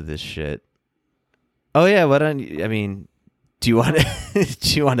most of this shit. Oh yeah, why don't you, I mean, do you want to do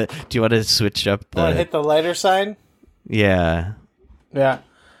you want to switch up the Want to hit the lighter side? Yeah. Yeah.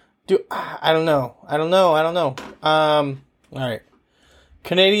 I don't know. All right.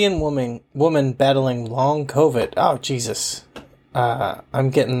 Canadian woman battling long COVID. Oh, Jesus. I'm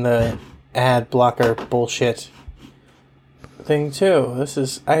getting the ad blocker bullshit thing too.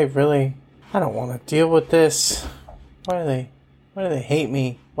 I don't want to deal with this. Why do they hate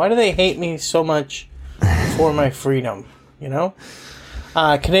me? Why do they hate me so much for my freedom? You know?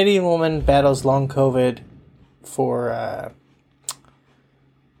 Canadian woman battles long COVID for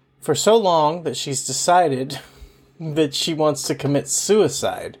so long that she's decided that she wants to commit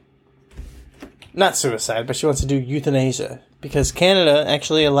suicide. Not suicide, but she wants to do euthanasia. Because Canada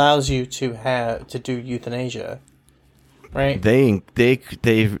actually allows you to do euthanasia. Right? They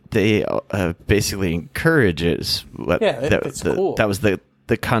basically encourage it. It's cool. That was the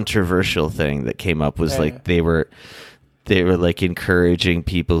controversial thing that came up was like they were like encouraging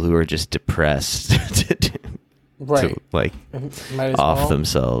people who are just depressed to like off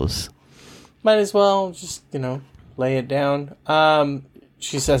themselves. Might as well just, lay it down.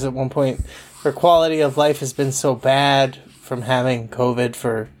 She says at one point her quality of life has been so bad from having COVID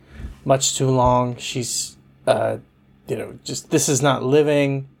for much too long. She's just, this is not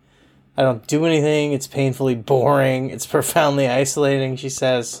living. I don't do anything. It's painfully boring. It's profoundly isolating, she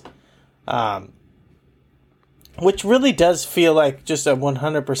says. Which really does feel like just a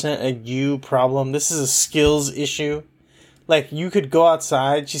 100% a you problem. This is a skills issue. Like, you could go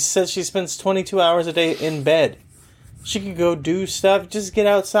outside. She says she spends 22 hours a day in bed. She could go do stuff. Just get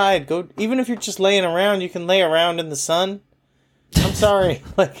outside. Go. Even if you're just laying around, you can lay around in the sun. I'm sorry.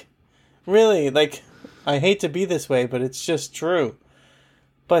 Really, I hate to be this way, but it's just true.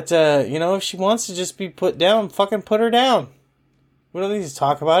 But, if she wants to just be put down, fucking put her down. We don't need to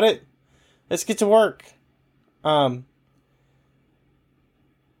talk about it. Let's get to work. I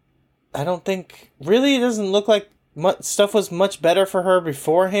don't think... Really, it doesn't look like stuff was much better for her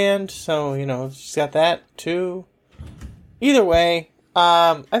beforehand. So, she's got that, too. Either way,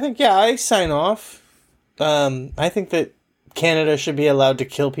 I think, I sign off. I think that Canada should be allowed to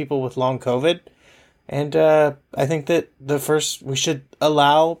kill people with long COVID. And I think that we should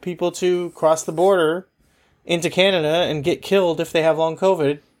allow people to cross the border into Canada and get killed if they have long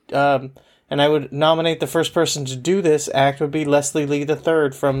COVID. And I would nominate the first person to do this act would be Leslie Lee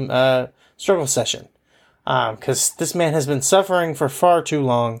III from Struggle Session. Because this man has been suffering for far too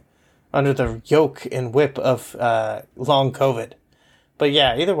long under the yoke and whip of long COVID. But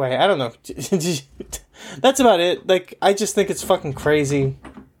yeah, either way, I don't know. That's about it. I just think it's fucking crazy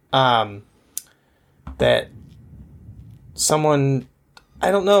that someone... I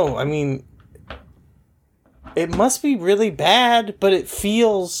don't know. I mean, it must be really bad, but it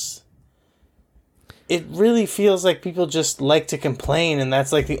really feels like people just like to complain, and that's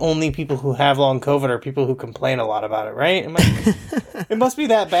the only people who have long COVID are people who complain a lot about it, right? It must be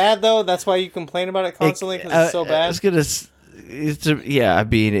that bad, though. That's why you complain about it constantly, because it's so bad. I was gonna, I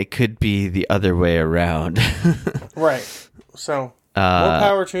mean, it could be the other way around. Right. So, more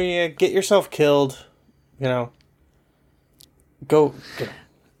power to you. Get yourself killed. Go.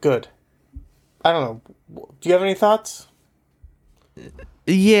 Good. I don't know. Do you have any thoughts?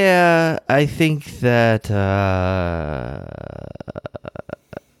 Yeah, I think that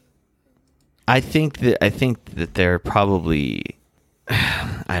they're probably,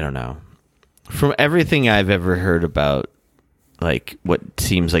 I don't know. From everything I've ever heard about what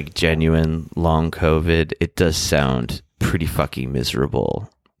seems like genuine long COVID, it does sound pretty fucking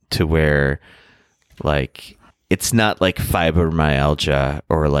miserable to where it's not like fibromyalgia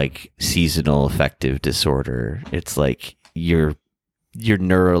or seasonal affective disorder. It's your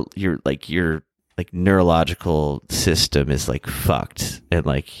neurological system is fucked,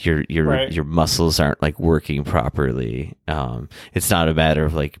 and your muscles aren't working properly. It's not a matter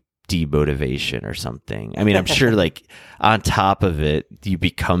of demotivation or something. I mean, I'm sure on top of it you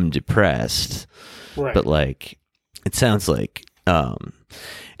become depressed, right? But it sounds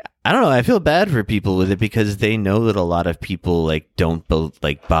I don't know. I feel bad for people with it because they know that a lot of people don't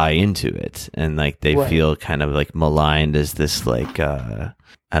buy into it, and they feel kind of maligned as this I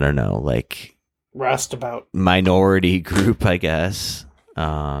don't know, roustabout minority group, I guess.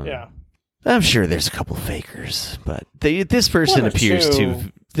 Yeah, I'm sure there's a couple fakers, but this person appears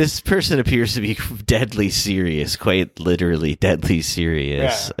to this person appears to be deadly serious, quite literally deadly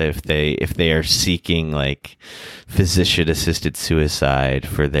serious. Yeah. If they are seeking like physician assisted suicide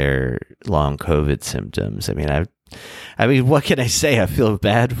for their long COVID symptoms. I mean, what can I say? I feel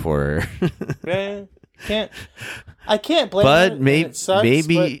bad for her. I can't blame her. But and it sucks,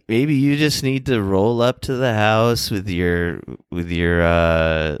 maybe you just need to roll up to the house with your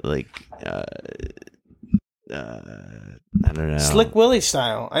I don't know, Slick Willie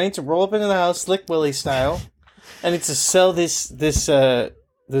style. I need to roll up into the house, Slick Willie style. I need to sell this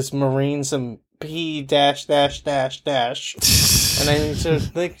Marine some P dash dash dash dash, and I need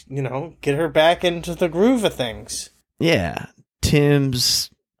to get her back into the groove of things. Yeah, Tim's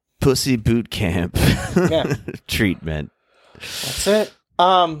pussy boot camp treatment. That's it.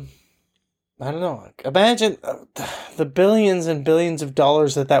 I don't know. Imagine the billions and billions of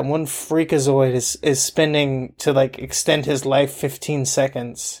dollars that one freakazoid is spending to like extend his life 15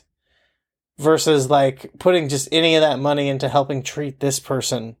 seconds versus like putting just any of that money into helping treat this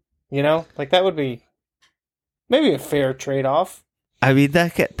person. Like that would be maybe a fair trade-off. I mean,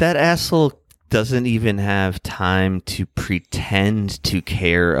 that asshole doesn't even have time to pretend to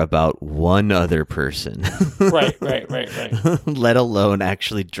care about one other person. Right. Let alone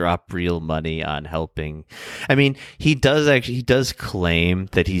actually drop real money on helping. I mean, he does claim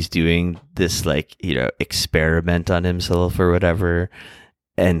that he's doing this like, experiment on himself or whatever,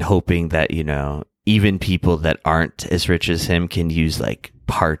 and hoping that, even people that aren't as rich as him can use like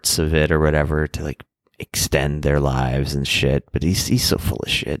parts of it or whatever to like extend their lives and shit. But he's so full of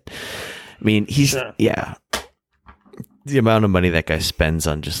shit. I mean, the amount of money that guy spends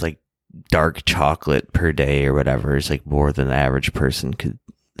on just like dark chocolate per day or whatever is like more than the average person could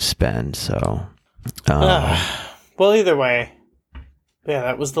spend. So, well, either way, yeah,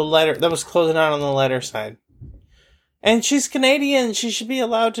 that was the letter. That was closing out on the letter side. And she's Canadian. She should be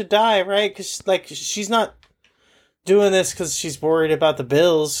allowed to die, right? Because like she's not doing this because she's worried about the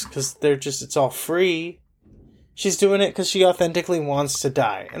bills because it's all free. She's doing it because she authentically wants to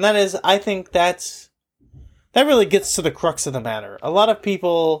die. And that is, I think that really gets to the crux of the matter. A lot of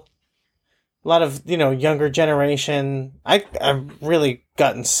people, younger generation, I've really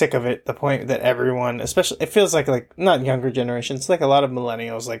gotten sick of it, the point that everyone, especially, it feels like not younger generation, it's like a lot of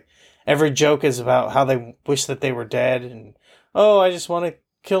millennials, like, every joke is about how they wish that they were dead, and, I just want to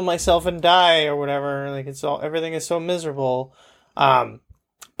kill myself and die, or whatever, like, everything is so miserable. But,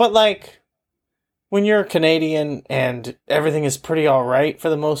 like, when you're a Canadian and everything is pretty alright for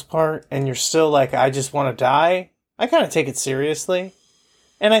the most part, and you're still like, I just want to die, I kind of take it seriously.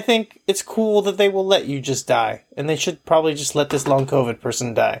 And I think it's cool that they will let you just die. And they should probably just let this long COVID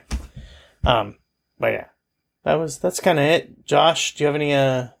person die. But yeah. That's kind of it. Josh, do you have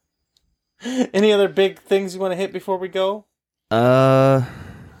any other big things you want to hit before we go? I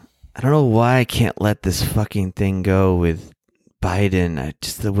don't know why I can't let this fucking thing go with Biden.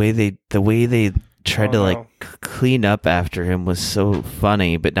 Just the way they tried to clean up after him was so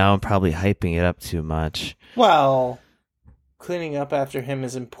funny, but now I'm probably hyping it up too much. Well, cleaning up after him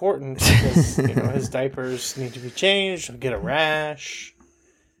is important because his diapers need to be changed. He'll get a rash.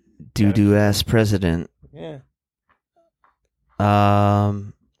 Doo-doo ass president. Yeah.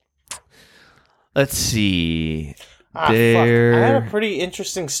 Let's see. Fuck. I had a pretty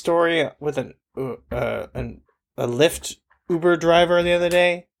interesting story with a Lyft Uber driver the other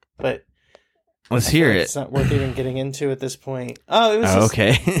day, but let's hear it. It's not worth even getting into at this point. Oh, it was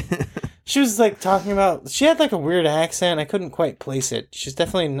okay. She was like talking about. She had like a weird accent. I couldn't quite place it. She's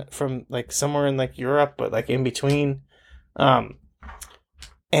definitely from like somewhere in like Europe, but like in between. And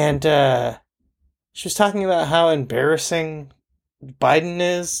she was talking about how embarrassing Biden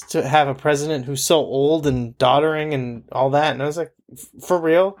is to have a president who's so old and doddering and all that. And I was like, for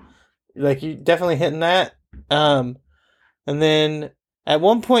real? Like, you definitely hitting that? And then at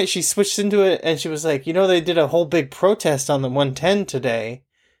one point she switched into it and she was like, they did a whole big protest on the 110 today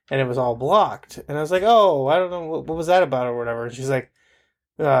and it was all blocked. And I was like, oh, I don't know, what was that about or whatever? And she's like,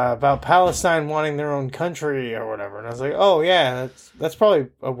 about Palestine wanting their own country or whatever. And I was like, oh yeah, that's probably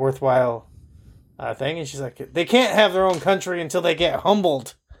a worthwhile thing. And she's like, they can't have their own country until they get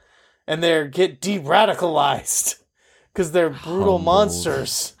humbled and they get de-radicalized because they're brutal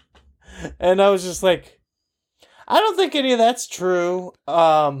monsters. And I was just like, I don't think any of that's true.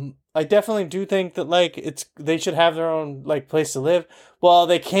 I definitely do think that they should have their own place to live. Well,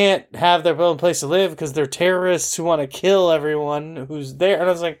 they can't have their own place to live because they're terrorists who want to kill everyone who's there. And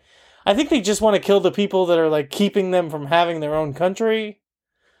I was like, I think they just want to kill the people that are keeping them from having their own country.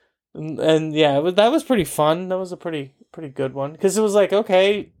 And yeah, that was pretty fun. That was a pretty good one because it was like,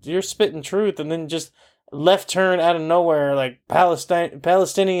 okay, you're spitting truth, and then just left turn out of nowhere, like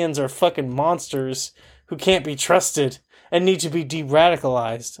Palestinians are fucking monsters who can't be trusted and need to be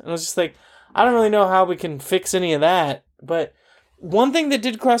de-radicalized. And I was just like, I don't really know how we can fix any of that. But one thing that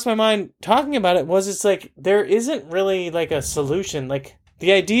did cross my mind talking about it was it's like, there isn't really like a solution. Like,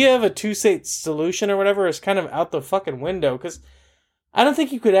 the idea of a two-state solution or whatever is kind of out the fucking window, because I don't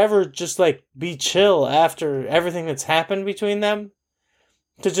think you could ever just like be chill after everything that's happened between them.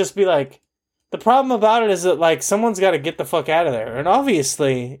 To just be like, the problem about it is that like someone's got to get the fuck out of there. And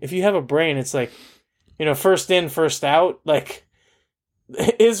obviously, if you have a brain, it's like, you know, first in, first out. Like,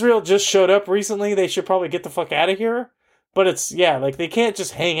 Israel just showed up recently. They should probably get the fuck out of here. But it's, yeah, like they can't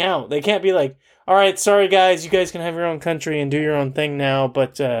just hang out. They can't be like, all right, sorry guys, you guys can have your own country and do your own thing now,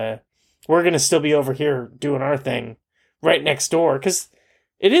 but we're going to still be over here doing our thing right next door. Because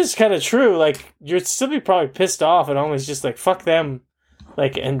it is kind of true. Like, you'd still be probably pissed off and always just like, fuck them.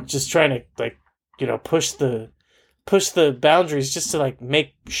 Like, and just trying to, like, you know, push the boundaries just to like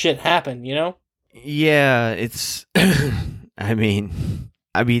make shit happen, you know? Yeah, it's I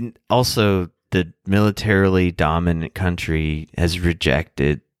mean also the militarily dominant country has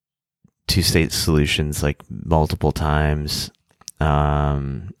rejected two-state solutions like multiple times.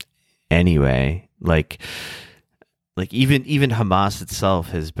 Anyway, like even Hamas itself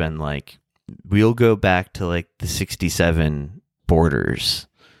has been like, we'll go back to like the 67 borders,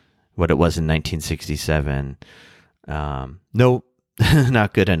 what it was in 1967. Nope,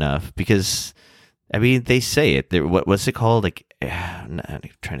 not good enough, because I mean, they say it. What's it called? Like, I'm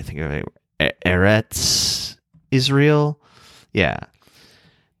trying to think of it. Eretz Israel? Yeah.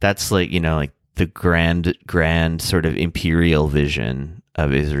 That's like, you know, like the grand sort of imperial vision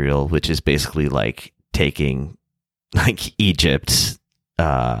of Israel, which is basically like taking like Egypt,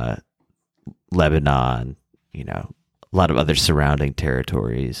 Lebanon, you know, a lot of other surrounding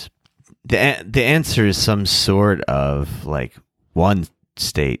territories. The answer is some sort of like one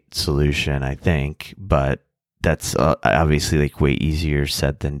state solution, I think, but that's obviously like way easier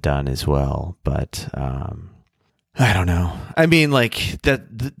said than done as well. But I don't know. I mean, like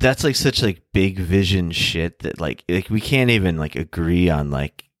that's like such like big vision shit that like we can't even like agree on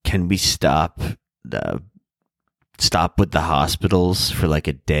like, can we stop with the hospitals for like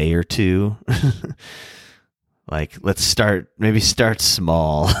a day or two? Like, let's start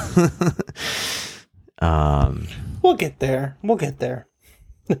small. We'll get there.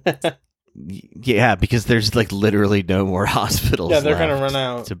 Yeah, because there's like literally no more hospitals. Yeah, they're left gonna run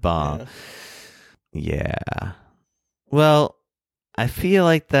out to bomb. Yeah. Well, I feel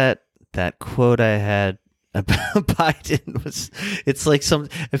like that quote I had about Biden it's like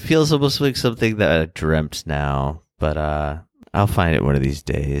it feels almost like something that I dreamt now, but I'll find it one of these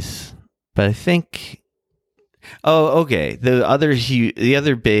days. But I think, okay. The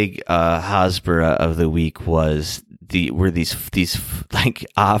other big Hasbara of the week was these like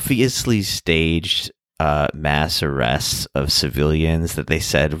obviously staged mass arrests of civilians that they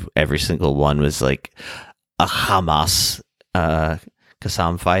said every single one was like a Hamas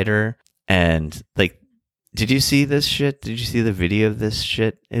Qassam fighter. And like, did you see this shit? Did you see the video of this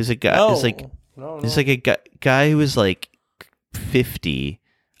shit? It was a guy. No. It's like a guy who was like 50,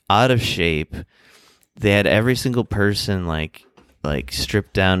 out of shape. They had every single person like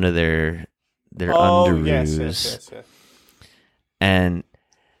stripped down to their underoos. Yes. And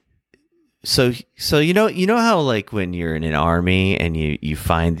so you know how like when you're in an army and you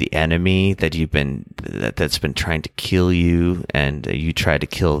find the enemy that's been trying to kill you, and you try to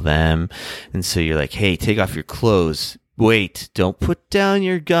kill them, and so you're like, hey, take off your clothes. Wait, don't put down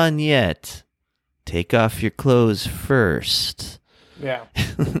your gun yet. Take off your clothes first. Yeah.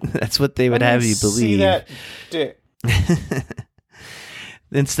 That's what they would have you believe. See that dick.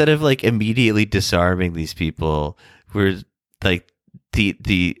 Instead of like immediately disarming these people, we're like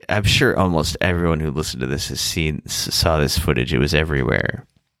I'm sure almost everyone who listened to this saw this footage. It was everywhere.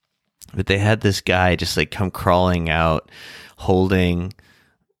 But they had this guy just like come crawling out, holding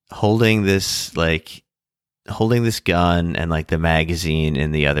this gun and like the magazine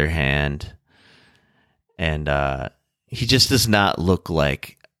in the other hand. And he just does not look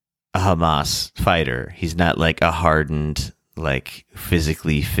like a Hamas fighter. He's not like a hardened, like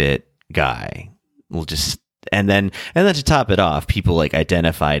physically fit guy. And then to top it off, people like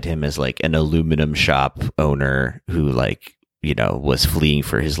identified him as like an aluminum shop owner who like, you know, was fleeing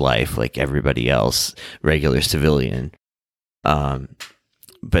for his life like everybody else, regular civilian.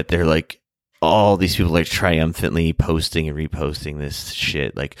 But they're like, all these people like triumphantly posting and reposting this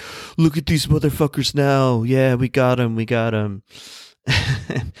shit. Like, look at these motherfuckers now. Yeah, we got him.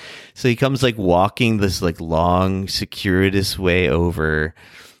 So he comes like walking this like long circuitous way over,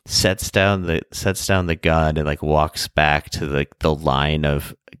 sets down the gun and like walks back to like the line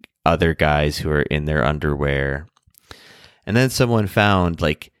of other guys who are in their underwear. And then someone found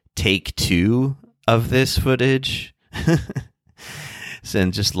like take 2 of this footage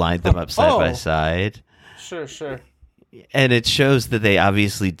and just lined them up side by side. Sure. And it shows that they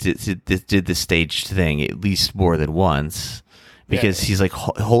obviously did the staged thing at least more than once, because he's like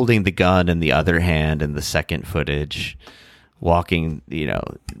holding the gun in the other hand in the second footage, walking,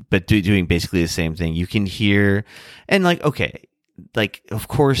 but doing basically the same thing. You can hear, and like, okay, like, of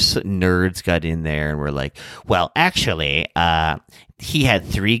course, nerds got in there and were like, well, actually, he had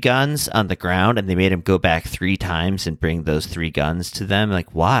 3 guns on the ground and they made him go back 3 times and bring those 3 guns to them.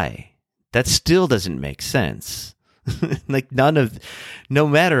 Like, why? That still doesn't make sense. Like, no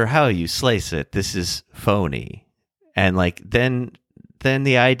matter how you slice it, this is phony. And like, then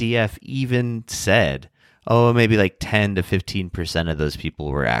the IDF even said, oh, maybe like 10 to 15% of those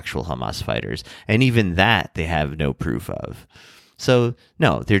people were actual Hamas fighters. And even that they have no proof of. So,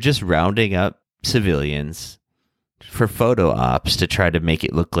 no, they're just rounding up civilians for photo ops to try to make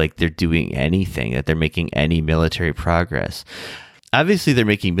it look like they're doing anything, that they're making any military progress. Obviously, they're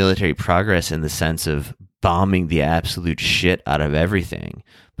making military progress in the sense of bombing the absolute shit out of everything.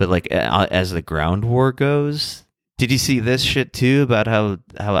 But like, as the ground war goes, did you see this shit too about how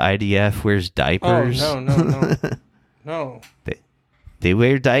IDF wears diapers? Oh, no. No. They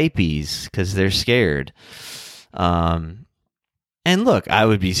wear diapers because they're scared. And look, I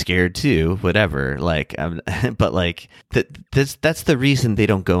would be scared too, whatever. Like, but like, that's the reason they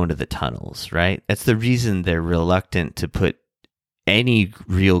don't go into the tunnels, right? That's the reason they're reluctant to put any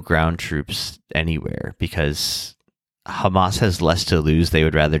real ground troops anywhere, because Hamas has less to lose. They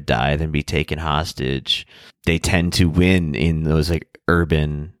would rather die than be taken hostage. They tend to win in those like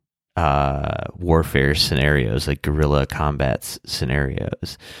urban warfare scenarios, like guerrilla combat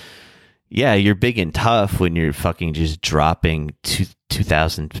scenarios. Yeah, you're big and tough when you're fucking just dropping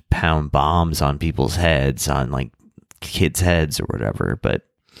 2,000-pound bombs on people's heads, on like kids' heads or whatever. But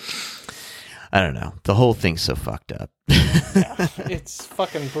I don't know. The whole thing's so fucked up. Yeah, it's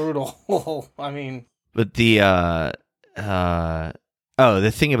fucking brutal. I mean, but the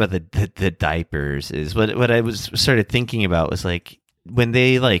thing about the diapers is what I started thinking about was like when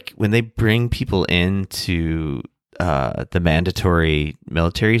they bring people into the mandatory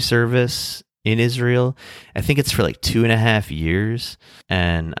military service in Israel, I think it's for like 2.5 years.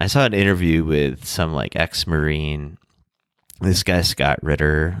 And I saw an interview with some like ex-Marine, this guy, Scott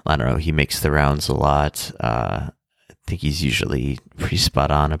Ritter. I don't know, he makes the rounds a lot. I think he's usually pretty spot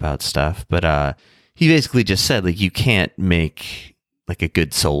on about stuff, but he basically just said, like, you can't make like a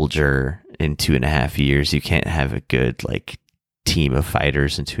good soldier in 2.5 years. You can't have a good like team of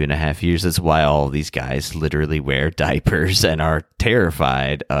fighters in 2.5 years. That's why all these guys literally wear diapers and are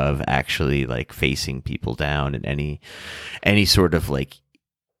terrified of actually like facing people down in any sort of like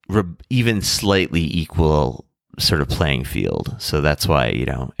even slightly equal sort of playing field. So that's why,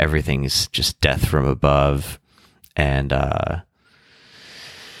 everything's just death from above. And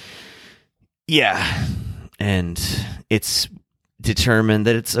and it's determined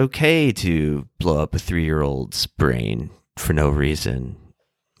that it's okay to blow up a 3-year-old's brain for no reason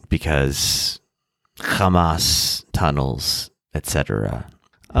because Hamas tunnels, etc.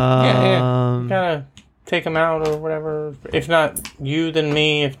 Gotta take them out or whatever. If not you, then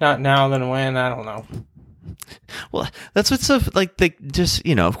me. If not now, then when? I don't know. Well, that's what's so like.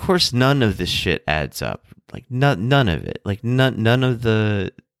 Of course, none of this shit adds up. Like none of it. Like none of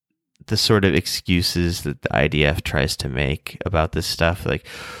the sort of excuses that the IDF tries to make about this stuff. Like,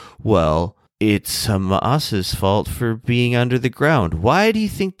 well, it's Hamas's fault for being under the ground. Why do you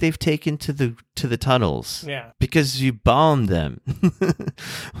think they've taken to the tunnels? Yeah, because you bombed them.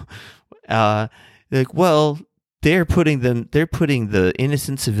 Like, well, they're putting the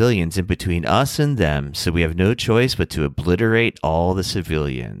innocent civilians in between us and them, so we have no choice but to obliterate all the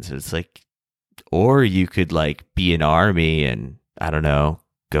civilians. It's like, or you could like be an army and I don't know,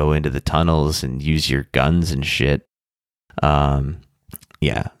 go into the tunnels and use your guns and shit.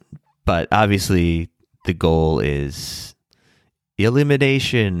 Yeah. But obviously the goal is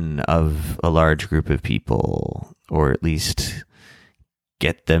elimination of a large group of people, or at least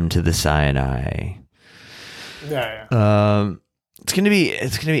get them to the Sinai. Yeah. It's gonna be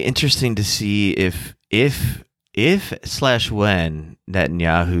interesting to see if when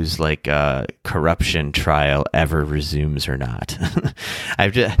Netanyahu's like corruption trial ever resumes or not.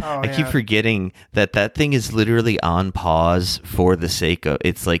 I keep forgetting that thing is literally on pause for the sake of,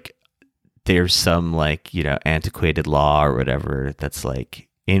 it's like there's some like, antiquated law or whatever that's like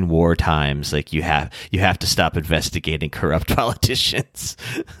in war times, like you have to stop investigating corrupt politicians.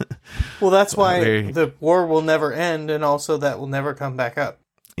 Well, that's why the war will never end, and also that will never come back up.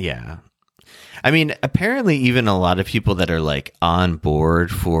 Yeah. I mean, apparently even a lot of people that are like on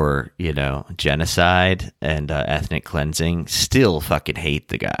board for, genocide and ethnic cleansing still fucking hate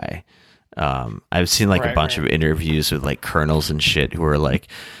the guy. I've seen like a bunch of interviews with like colonels and shit who are like,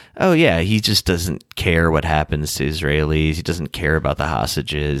 oh yeah, he just doesn't care what happens to Israelis. He doesn't care about the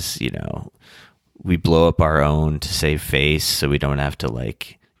hostages. We blow up our own to save face, so we don't have to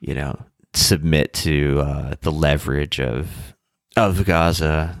like, submit to the leverage of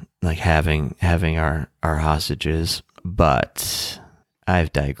Gaza, like having our hostages. But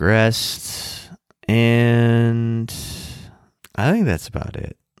I've digressed, and I think that's about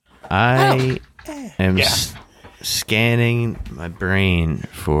it. I am scanning my brain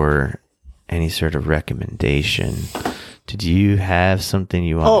for any sort of recommendation. Did you have something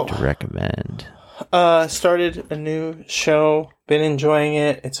you wanted to recommend? Started a new show. Been enjoying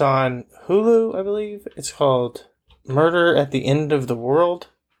it. It's on Hulu, I believe. It's called Murder at the End of the World.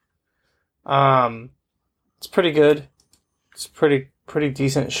 It's pretty good. It's pretty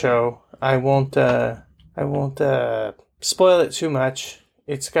decent show. I won't spoil it too much.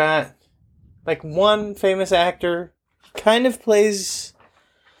 It's got like one famous actor, kind of plays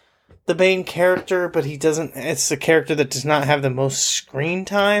the main character, but he doesn't. It's a character that does not have the most screen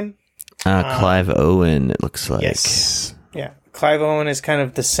time. Clive Owen, it looks like. Yes. Yeah. Clive Owen is kind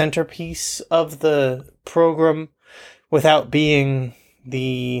of the centerpiece of the program without being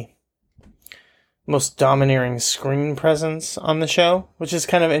the most domineering screen presence on the show, which is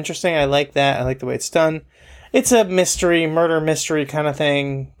kind of interesting. I like that. I like the way it's done. It's a murder mystery kind of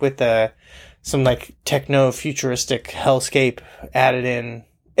thing with some like techno-futuristic hellscape added in.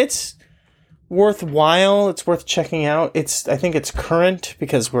 It's worthwhile. It's worth checking out. I think it's current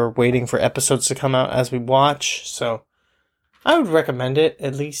because we're waiting for episodes to come out as we watch. So I would recommend it,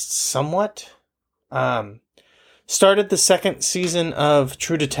 at least somewhat. Started the second season of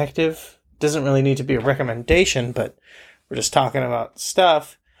True Detective. Doesn't really need to be a recommendation, but we're just talking about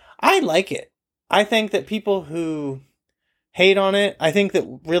stuff. I like it. I think that people who hate on it, I think that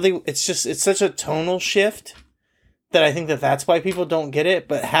really it's such a tonal shift that I think that that's why people don't get it.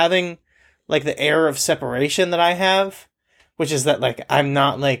 But having like the air of separation that I have, which is that like I'm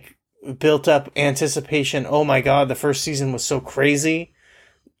not like built up anticipation. Oh my God, the first season was so crazy.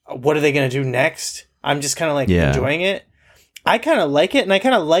 What are they going to do next? I'm just kind of like enjoying it. I kind of like it, and I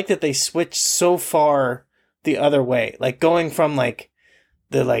kind of like that they switched so far the other way. Like going from like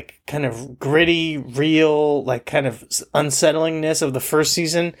the like kind of gritty, real, like kind of unsettlingness of the first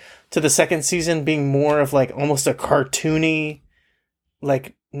season to the second season being more of like almost a cartoony,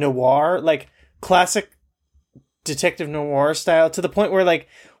 like noir, like classic detective noir style, to the point where like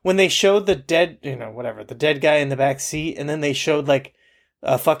when they showed the dead, the dead guy in the back seat, and then they showed like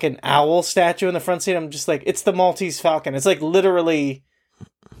a fucking owl statue in the front seat, I'm just like, it's the Maltese Falcon. It's like literally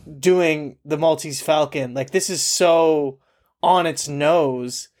doing the Maltese Falcon. Like this is so on its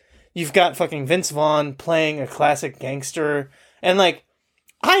nose. You've got fucking Vince Vaughn playing a classic gangster, and like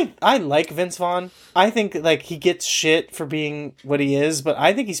I like Vince Vaughn. I think like he gets shit for being what he is, but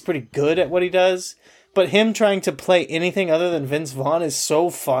I think he's pretty good at what he does. But him trying to play anything other than Vince Vaughn is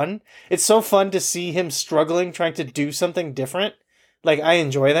so fun. It's so fun to see him struggling trying to do something different. Like I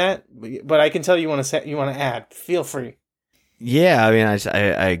enjoy that, but I can tell you want to add. Feel free. Yeah, I mean,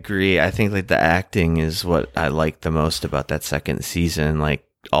 I agree. I think like the acting is what I like the most about that second season. Like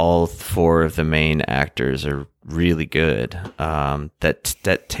all four of the main actors are really good.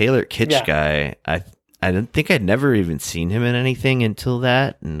 That Taylor Kitsch guy, I don't think I'd never even seen him in anything until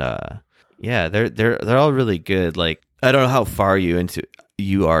that, and they're all really good. Like I don't know how far you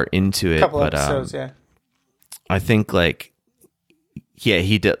are into it, couple episodes, I think like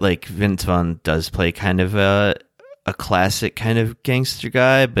he did, like Vince Vaughn does play kind of a classic kind of gangster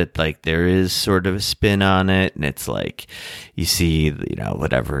guy, but like there is sort of a spin on it, and it's like you see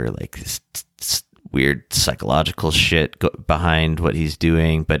whatever like this weird psychological shit behind what he's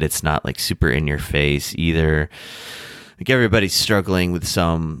doing, but it's not like super in your face either. Like everybody's struggling with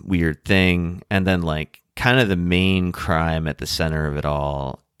some weird thing, and then like kind of the main crime at the center of it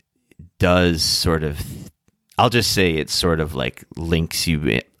all does sort of, I'll just say it sort of like links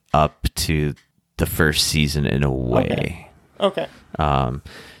you up to the first season in a way. Okay.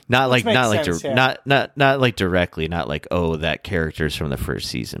 Not like directly, not like, oh, that character's from the first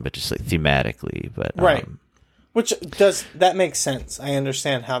season, but just like thematically. But right. Which that makes sense. I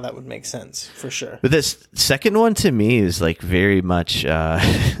understand how that would make sense for sure. But this second one to me is like very much.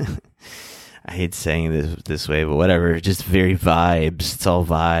 I I hate saying this way, but whatever. Just very vibes. It's all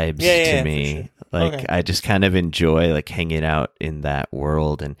vibes to me. Sure. Like, Okay. I just kind of enjoy like hanging out in that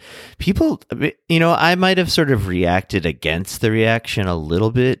world. And people, I might have sort of reacted against the reaction a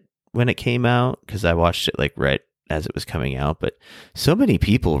little bit when it came out, because I watched it like right as it was coming out. But so many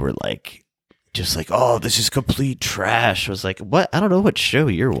people were like, just like, oh, this is complete trash. I was like, what? I don't know what show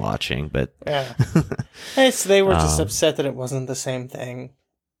you're watching, but Yeah. So they were just upset that it wasn't the same thing.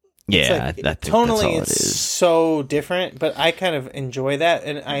 yeah, It's like, I think that's tonally all it it's is. so different, but I kind of enjoy that,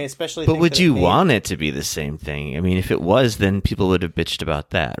 and I especially But think would that you it made- want it to be the same thing? I mean, if it was, then people would have bitched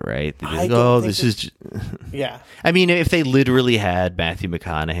about that, right? They'd be I like, don't oh, think this that- is... Yeah. I mean, if they literally had Matthew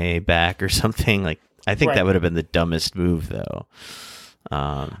McConaughey back or something, like, I think Right. that would have been the dumbest move, though.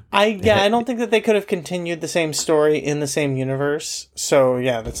 I don't think that they could have continued the same story in the same universe. So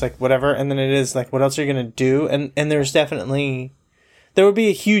yeah, that's like whatever. And then it is like, what else are you gonna do? And there's definitely there would be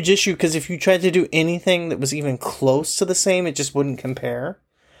a huge issue, because if you tried to do anything that was even close to the same, it just wouldn't compare.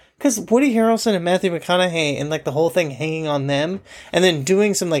 Because Woody Harrelson and Matthew McConaughey and like the whole thing hanging on them, and then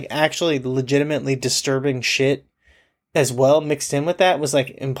doing some like actually legitimately disturbing shit as well mixed in with that was like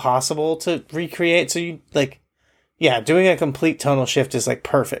impossible to recreate. So you like. Yeah, doing a complete tonal shift is like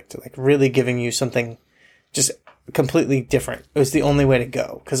perfect. Like really giving you something just completely different. It was the only way to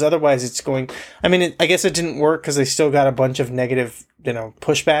go, because otherwise it's going. I mean, I guess it didn't work because they still got a bunch of negative,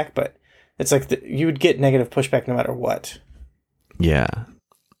 pushback. But it's like you would get negative pushback no matter what. Yeah.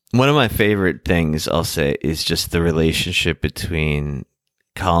 One of my favorite things, I'll say, is just the relationship between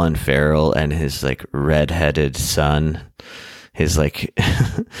Colin Farrell and his, like, redheaded son. His, like...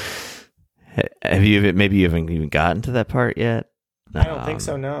 maybe you haven't even gotten to that part yet? I don't think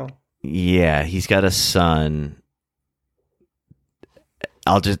so, no. Yeah, he's got a son.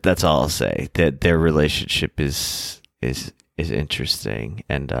 That's all I'll say. That their relationship is interesting,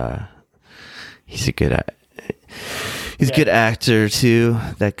 and he's a good good actor too.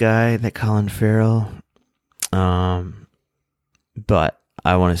 That guy, that Colin Farrell. But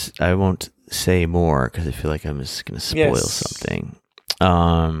I won't say more because I feel like I'm just gonna spoil something.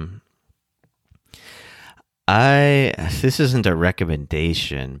 This isn't a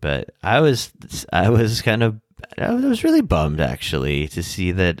recommendation, but I was really bummed actually to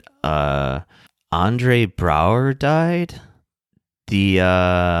see that Andre Braugher died.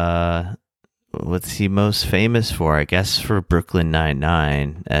 What's he most famous for? I guess for Brooklyn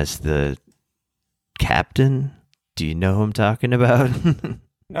Nine-Nine as the captain. Do you know who I'm talking about?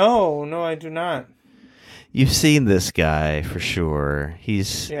 No, I do not. You've seen this guy for sure.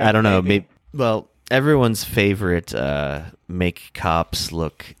 He's I don't know, maybe. Everyone's favorite make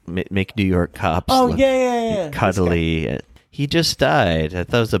New York cops look cuddly. He just died. I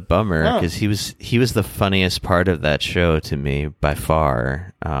thought it was a bummer because he was the funniest part of that show to me by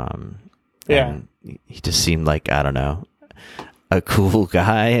far. And he just seemed like, I don't know, a cool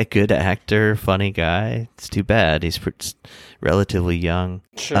guy, a good actor, funny guy. It's too bad he's relatively young.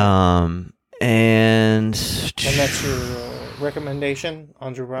 Sure. And that's your recommendation,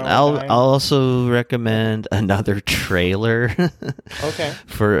 Andrew Brown? I'll also recommend another trailer okay.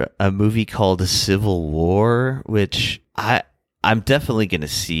 for a movie called Civil War, which I'm definitely going to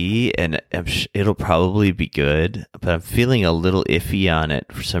see, and it'll probably be good, but I'm feeling a little iffy on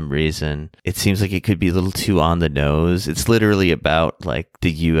it for some reason. It seems like it could be a little too on the nose. It's literally about like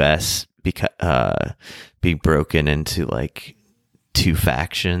the U.S. being broken into like two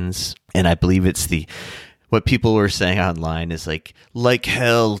factions, and I believe it's what people were saying online is like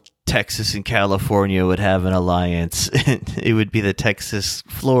hell, Texas and California would have an alliance. It would be the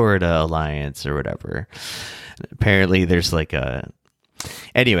Texas-Florida alliance or whatever. Apparently there's like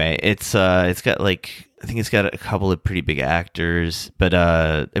anyway, it's got like, I think it's got a couple of pretty big actors, but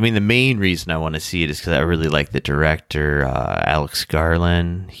I mean the main reason I want to see it is because I really like the director, Alex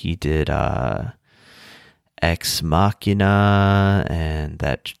Garland. He did Ex Machina and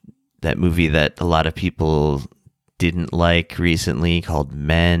that movie that a lot of people didn't like recently called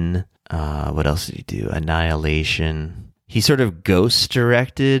Men. What else did he do? Annihilation. He sort of ghost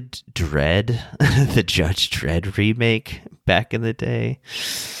directed Dredd, the Judge Dredd remake back in the day.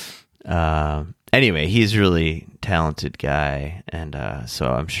 Anyway, he's a really talented guy, and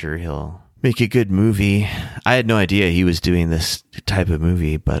so I'm sure he'll make a good movie. I had no idea he was doing this type of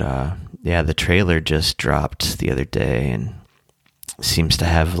movie, but yeah, the trailer just dropped the other day, and seems to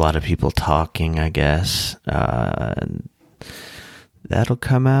have a lot of people talking, I guess. That'll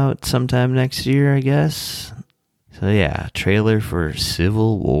come out sometime next year, I guess. So yeah, trailer for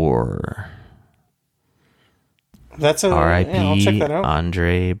Civil War. That's R.I.P. I'll check that out.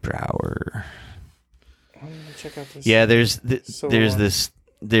 Andre Braugher. I'm gonna check out this. Yeah, there's Civil War. this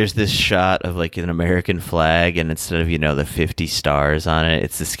there's this shot of like an American flag, and instead of the 50 stars on it,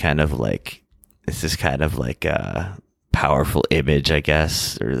 it's this kind of like powerful image, I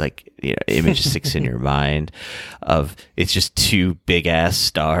guess, or like image sticks in your mind of it's just two big ass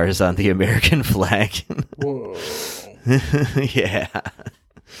stars on the American flag. Whoa. Yeah.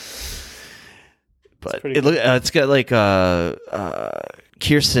 But it's got like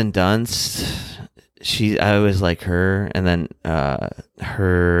Kirsten Dunst. I always like her, and then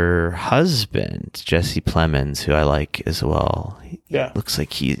her husband Jesse Plemons, who I like as well. Yeah, looks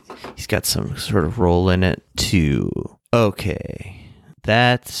like he's got some sort of role in it too. Okay,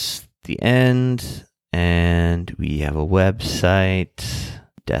 that's the end, and we have a website,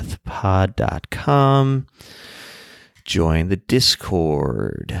 deathpod.com. Join the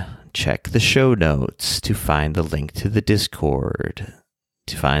Discord. Check the show notes to find the link to the Discord,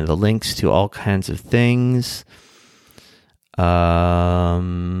 to find the links to all kinds of things. Send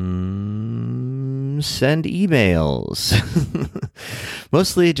emails.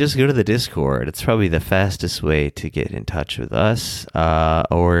 Mostly just go to the Discord. It's probably the fastest way to get in touch with us.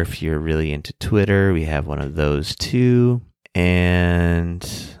 Or if you're really into Twitter, we have one of those too. And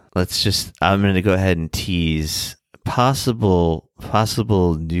I'm going to go ahead and tease possible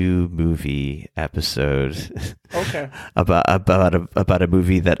new movie episode. Okay. about a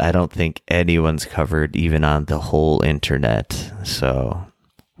movie that I don't think anyone's covered, even on the whole internet. So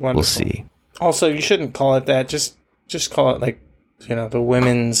Wonderful. We'll see. Also, you shouldn't call it that. Just call it like the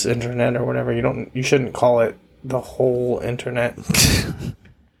women's internet or whatever. You shouldn't call it the whole internet. The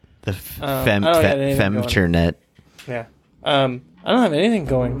femternet. Yeah. I don't have anything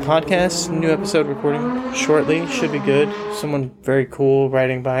going. Podcast, new episode recording shortly. Should be good. Someone very cool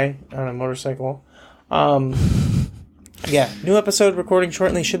riding by on a motorcycle. Yeah, new episode recording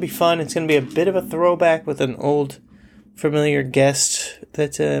shortly. Should be fun. It's going to be a bit of a throwback with an old familiar guest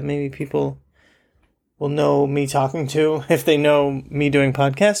that maybe people will know me talking to if they know me doing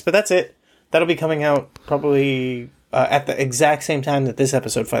podcasts. But that's it. That'll be coming out probably at the exact same time that this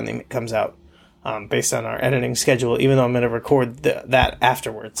episode finally comes out. Based on our editing schedule, even though I'm going to record that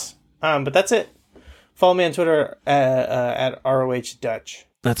afterwards. But that's it. Follow me on Twitter at ROH Dutch.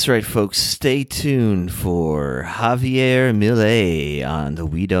 That's right, folks. Stay tuned for Javier Milei on the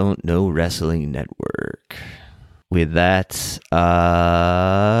We Don't Know Wrestling Network. With that,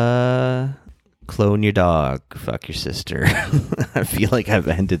 clone your dog, fuck your sister. I feel like I've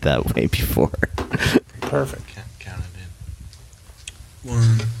ended that way before. Perfect. Count it in.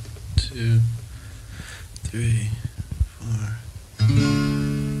 1, 2, 3, 4.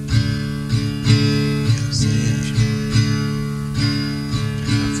 Gotta say it.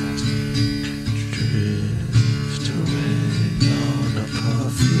 Drift away on a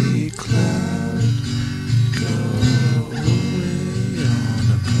puffy cloud. Go away on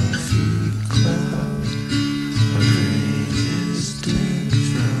a puffy cloud. My brain is dead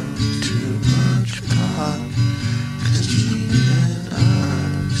from too much pot. 'Cause Gene and I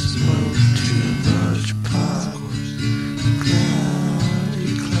smoke too much pot. Cloudy,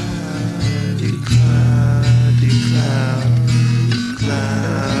 cloudy, cloudy, cloudy,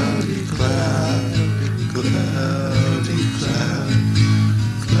 cloudy, cloudy, cloudy, cloudy,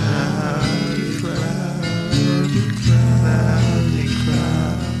 cloudy, cloudy,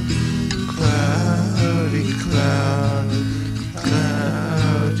 cloudy, cloudy, cloudy,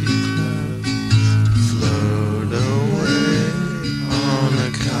 cloudy, float away on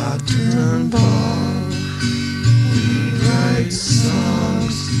a cotton ball. We write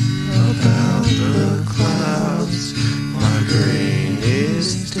songs about the clouds. My brain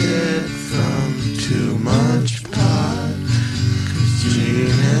is dead from too much pot. 'Cause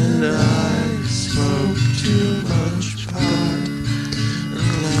Gene and I smoke too much pot.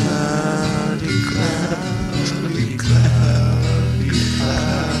 Cloudy, cloudy, cloudy, cloudy,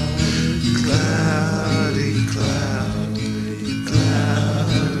 cloudy, cloudy, cloudy,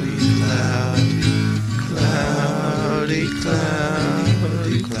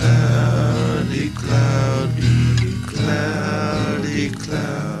 cloudy, cloudy, cloudy, cloudy, cloudy, cloudy, cloudy,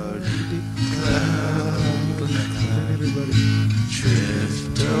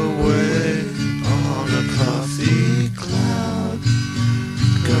 drift away on a puffy cloud.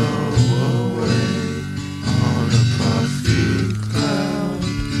 Go away on a puffy cloud.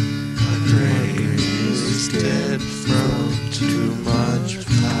 My brain is dead from too much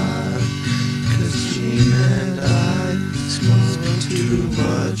pot. 'Cause Gene and I smoke too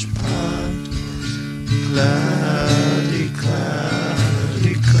much pot. Cloudy,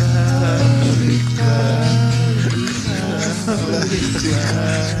 cloudy, cloudy, cloudy, cloudy, cloudy, cloudy,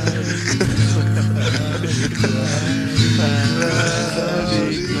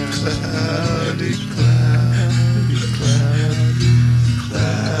 cloudy, cloudy, cloudy, cloudy,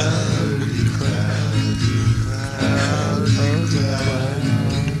 cloudy, cloudy.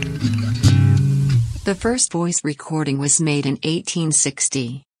 The first voice recording was made in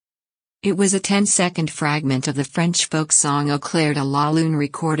 1860. It was a 10-second fragment of the French folk song Au clair de la lune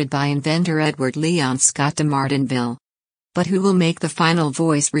recorded by inventor Edward Leon Scott de Martinville. But who will make the final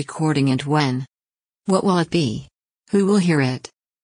voice recording and when? What will it be? Who will hear it?